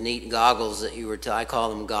neat goggles that you were I call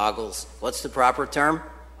them goggles. What's the proper term?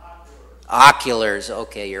 Oculars.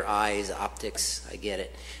 Okay, your eyes, optics, I get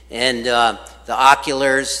it. And the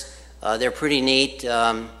oculars, they're pretty neat.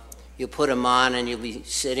 You put them on and you'll be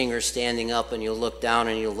sitting or standing up and you'll look down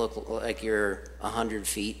and you'll look like you're 100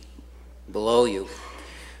 feet below you.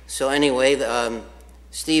 So anyway,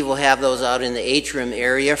 Steve will have those out in the atrium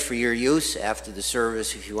area for your use after the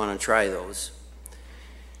service if you want to try those.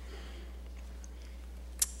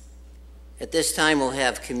 At this time we'll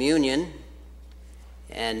have communion,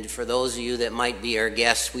 and for those of you that might be our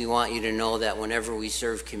guests, we want you to know that whenever we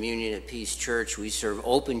serve communion at Peace Church, we serve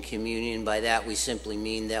open communion. By that we simply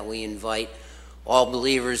mean that we invite all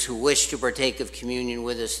believers who wish to partake of communion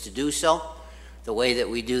with us to do so. The way that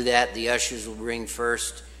we do that, the ushers will bring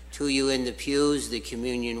first to you in the pews the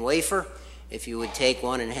communion wafer. If you would take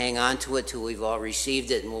one and hang on to it till we've all received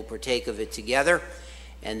it, and we'll partake of it together.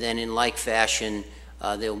 And then in like fashion,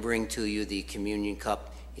 they'll bring to you the communion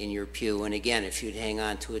cup in your pew. And again, if you'd hang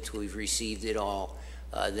on to it till we've received it all,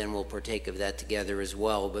 then we'll partake of that together as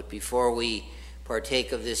well. But before we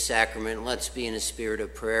partake of this sacrament, let's be in a spirit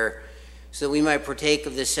of prayer, so that we might partake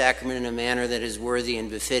of this sacrament in a manner that is worthy and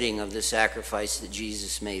befitting of the sacrifice that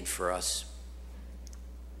Jesus made for us.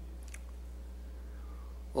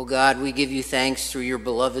 O God, we give you thanks through your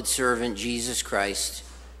beloved servant, Jesus Christ,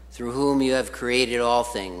 through whom you have created all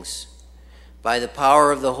things. By the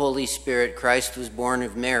power of the Holy Spirit, Christ was born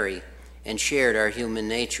of Mary and shared our human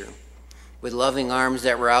nature. With loving arms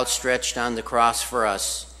that were outstretched on the cross for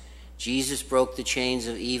us, Jesus broke the chains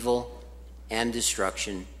of evil and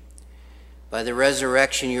destruction. By the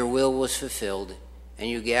resurrection, your will was fulfilled, and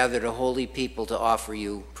you gathered a holy people to offer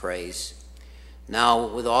you praise. Now,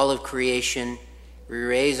 with all of creation, we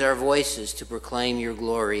raise our voices to proclaim your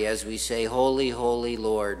glory as we say, Holy, holy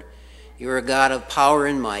Lord, you are a God of power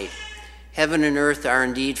and might. Heaven and earth are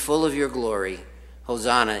indeed full of your glory.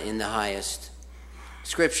 Hosanna in the highest.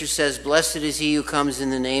 Scripture says, Blessed is he who comes in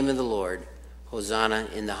the name of the Lord. Hosanna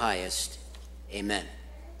in the highest. Amen.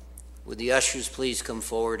 Would the ushers please come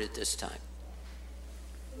forward at this time?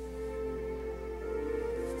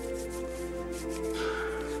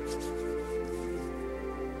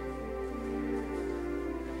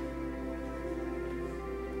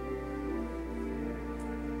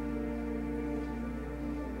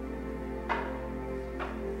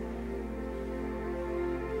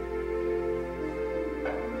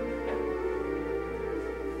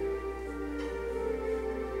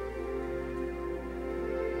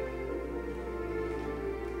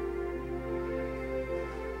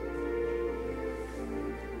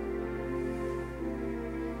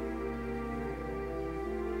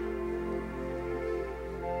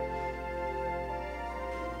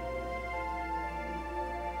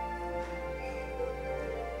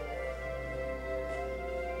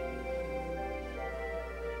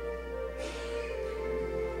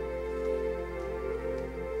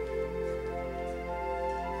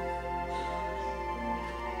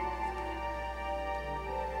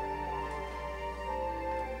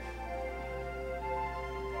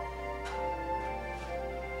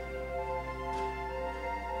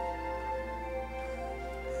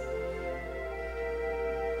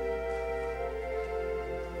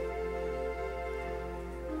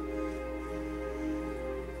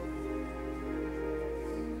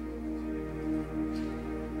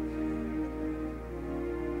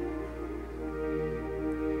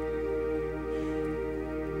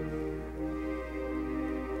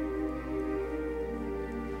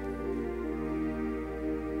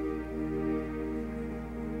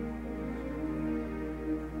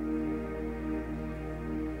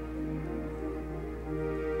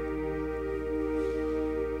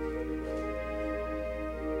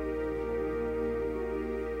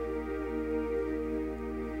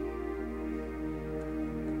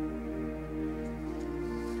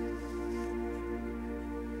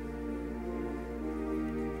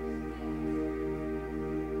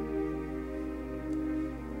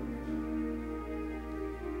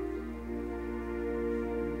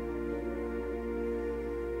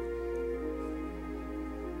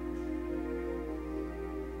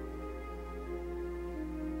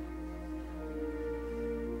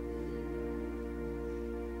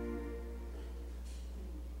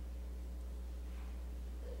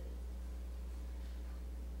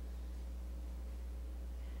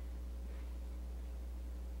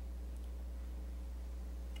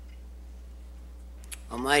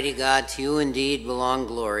 Almighty God, to you indeed belong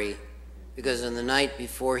glory, because on the night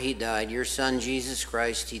before he died, your Son, Jesus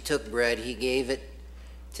Christ, he took bread, he gave it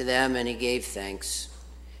to them, and he gave thanks.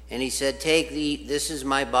 And he said, "Take, eat, this is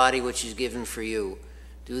my body which is given for you.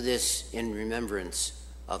 Do this in remembrance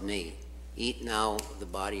of me." Eat now the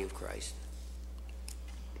body of Christ.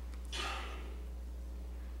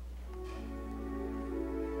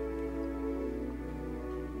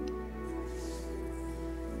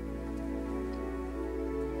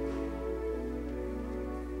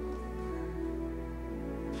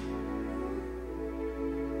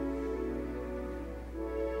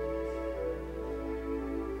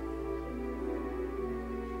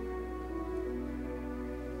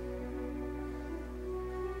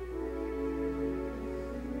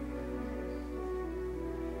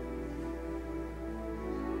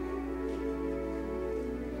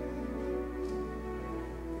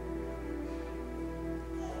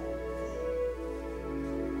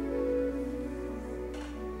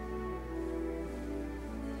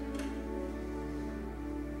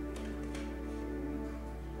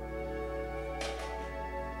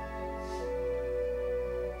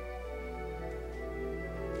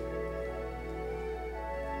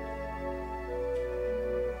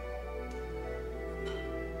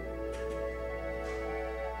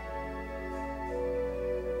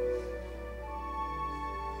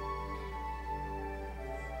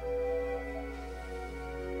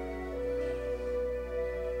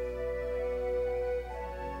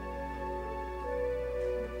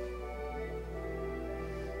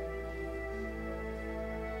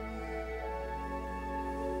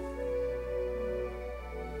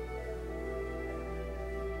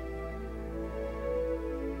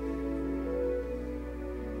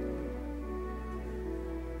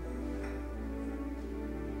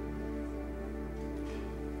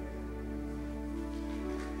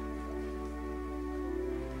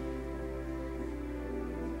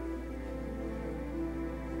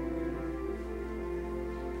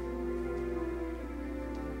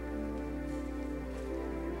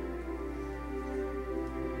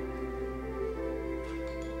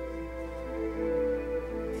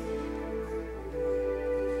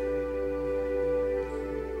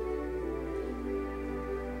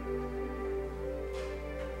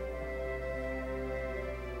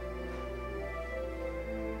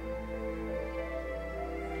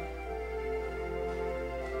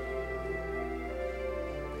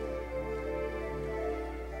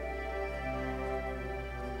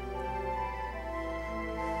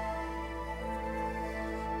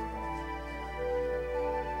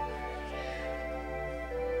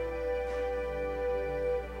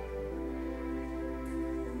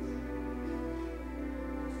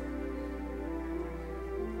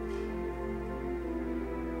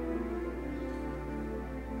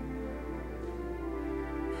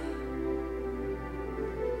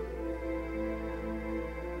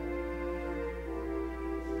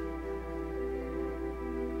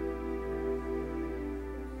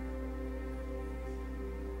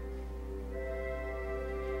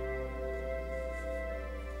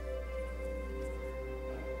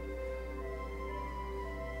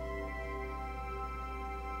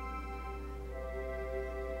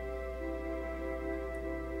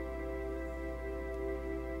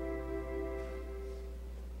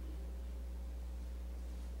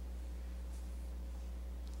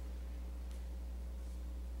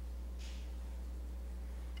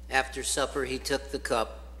 After supper, he took the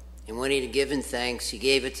cup, and when he had given thanks, he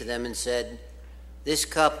gave it to them and said, "This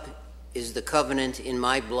cup is the covenant in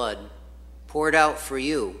my blood, poured out for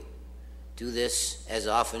you. Do this as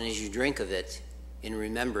often as you drink of it in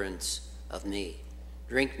remembrance of me."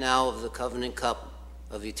 Drink now of the covenant cup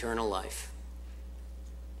of eternal life.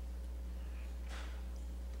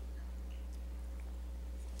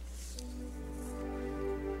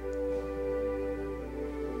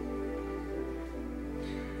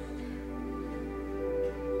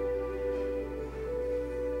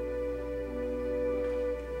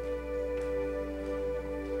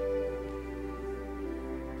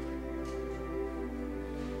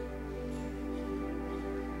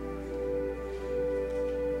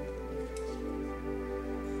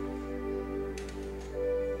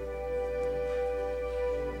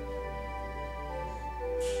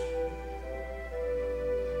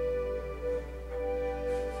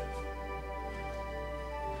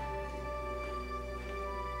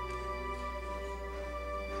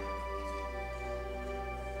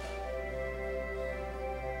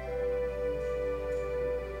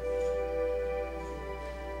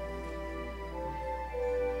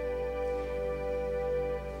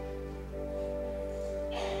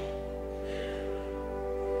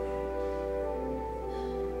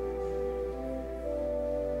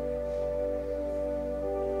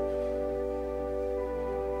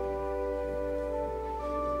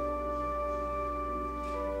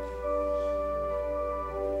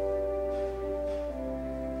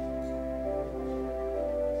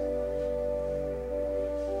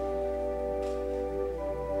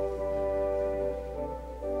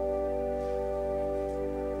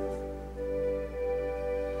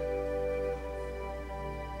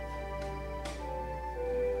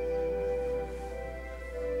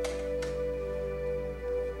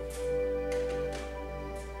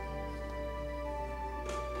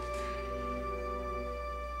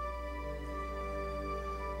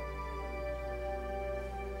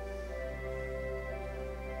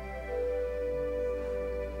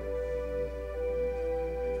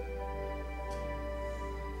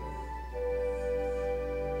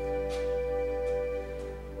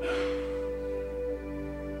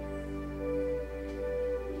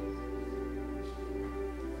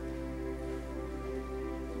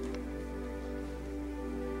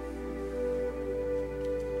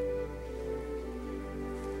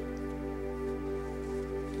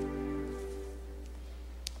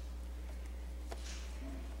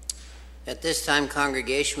 At this time,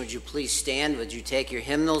 congregation, would you please stand? Would you take your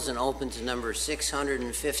hymnals and open to number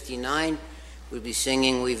 659? We'll be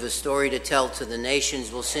singing "We've a Story to Tell to the Nations."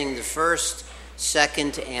 We'll sing the first,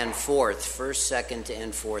 second, and fourth. First, second,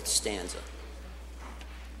 and fourth stanza.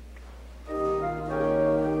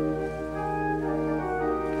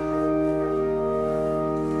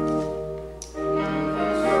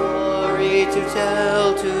 To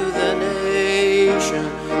tell to the nation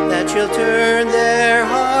that shall turn their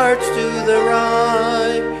hearts to the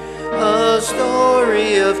right, a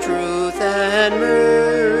story of truth and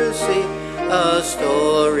mercy, a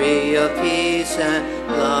story of peace and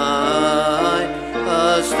light,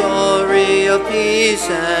 a story of peace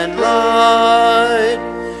and light.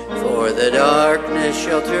 For the darkness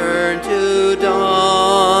shall turn to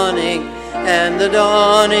dawning, and the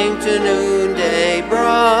dawning to noonday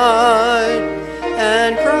bright,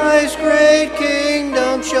 and Christ's great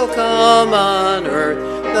kingdom shall come on earth,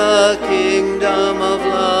 the kingdom of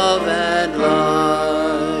love and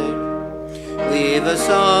light. We've a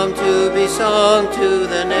song to be sung to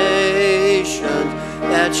the nations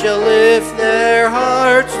that shall lift their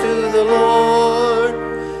hearts to the Lord,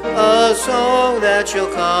 a song that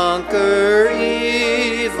shall conquer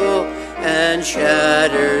evil and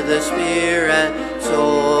shatter the spear and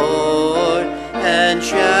sword, and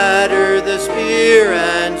shatter the spear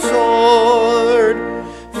and sword.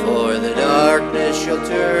 For the darkness shall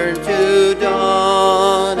turn to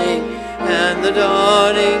dawning, and the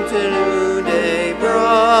dawning to noonday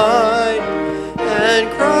bright, and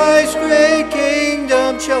Christ's great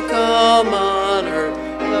kingdom shall come on earth,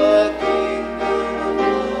 the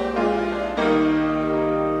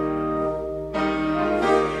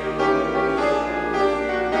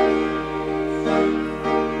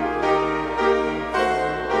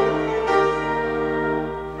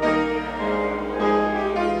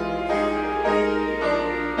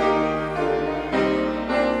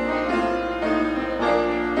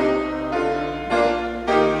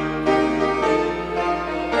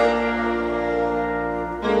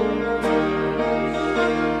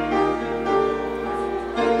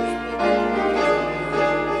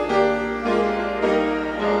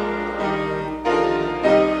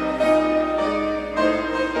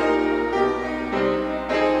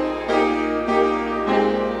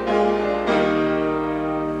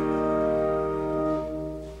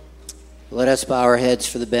Let us bow our heads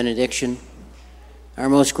for the benediction. Our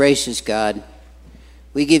most gracious God,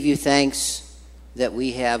 we give you thanks that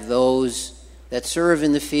we have those that serve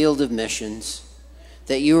in the field of missions,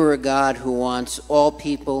 that you are a God who wants all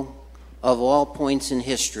people of all points in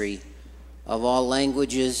history, of all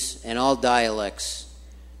languages and all dialects,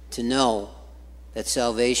 to know that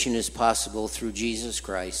salvation is possible through Jesus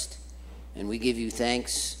Christ. And we give you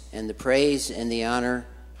thanks and the praise and the honor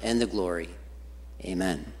and the glory.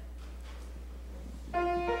 Amen.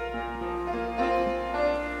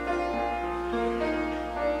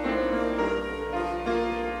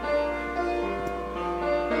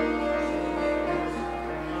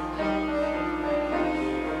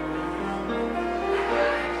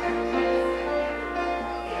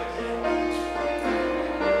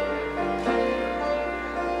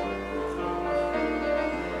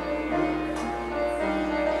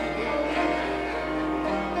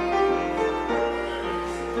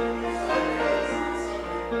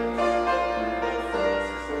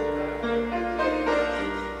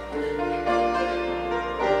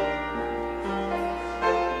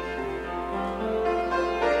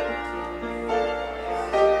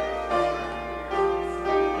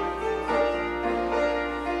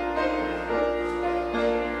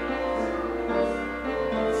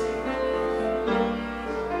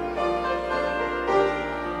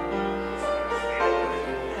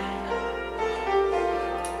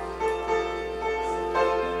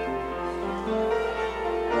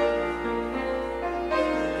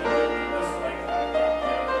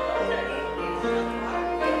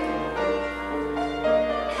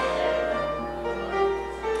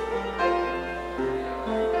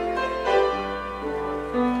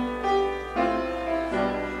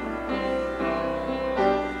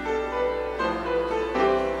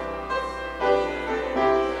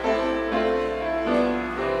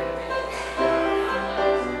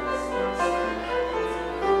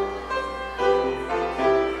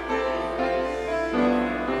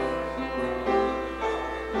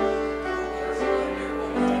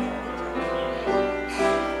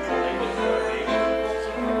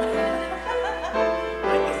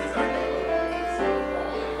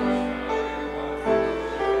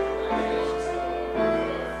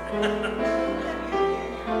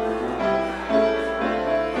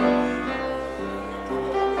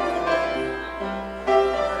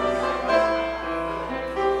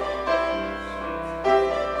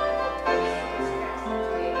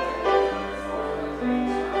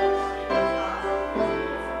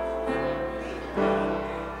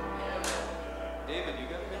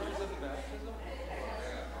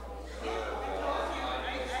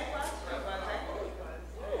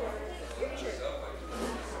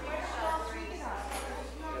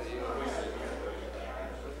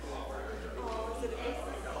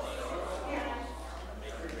 positive.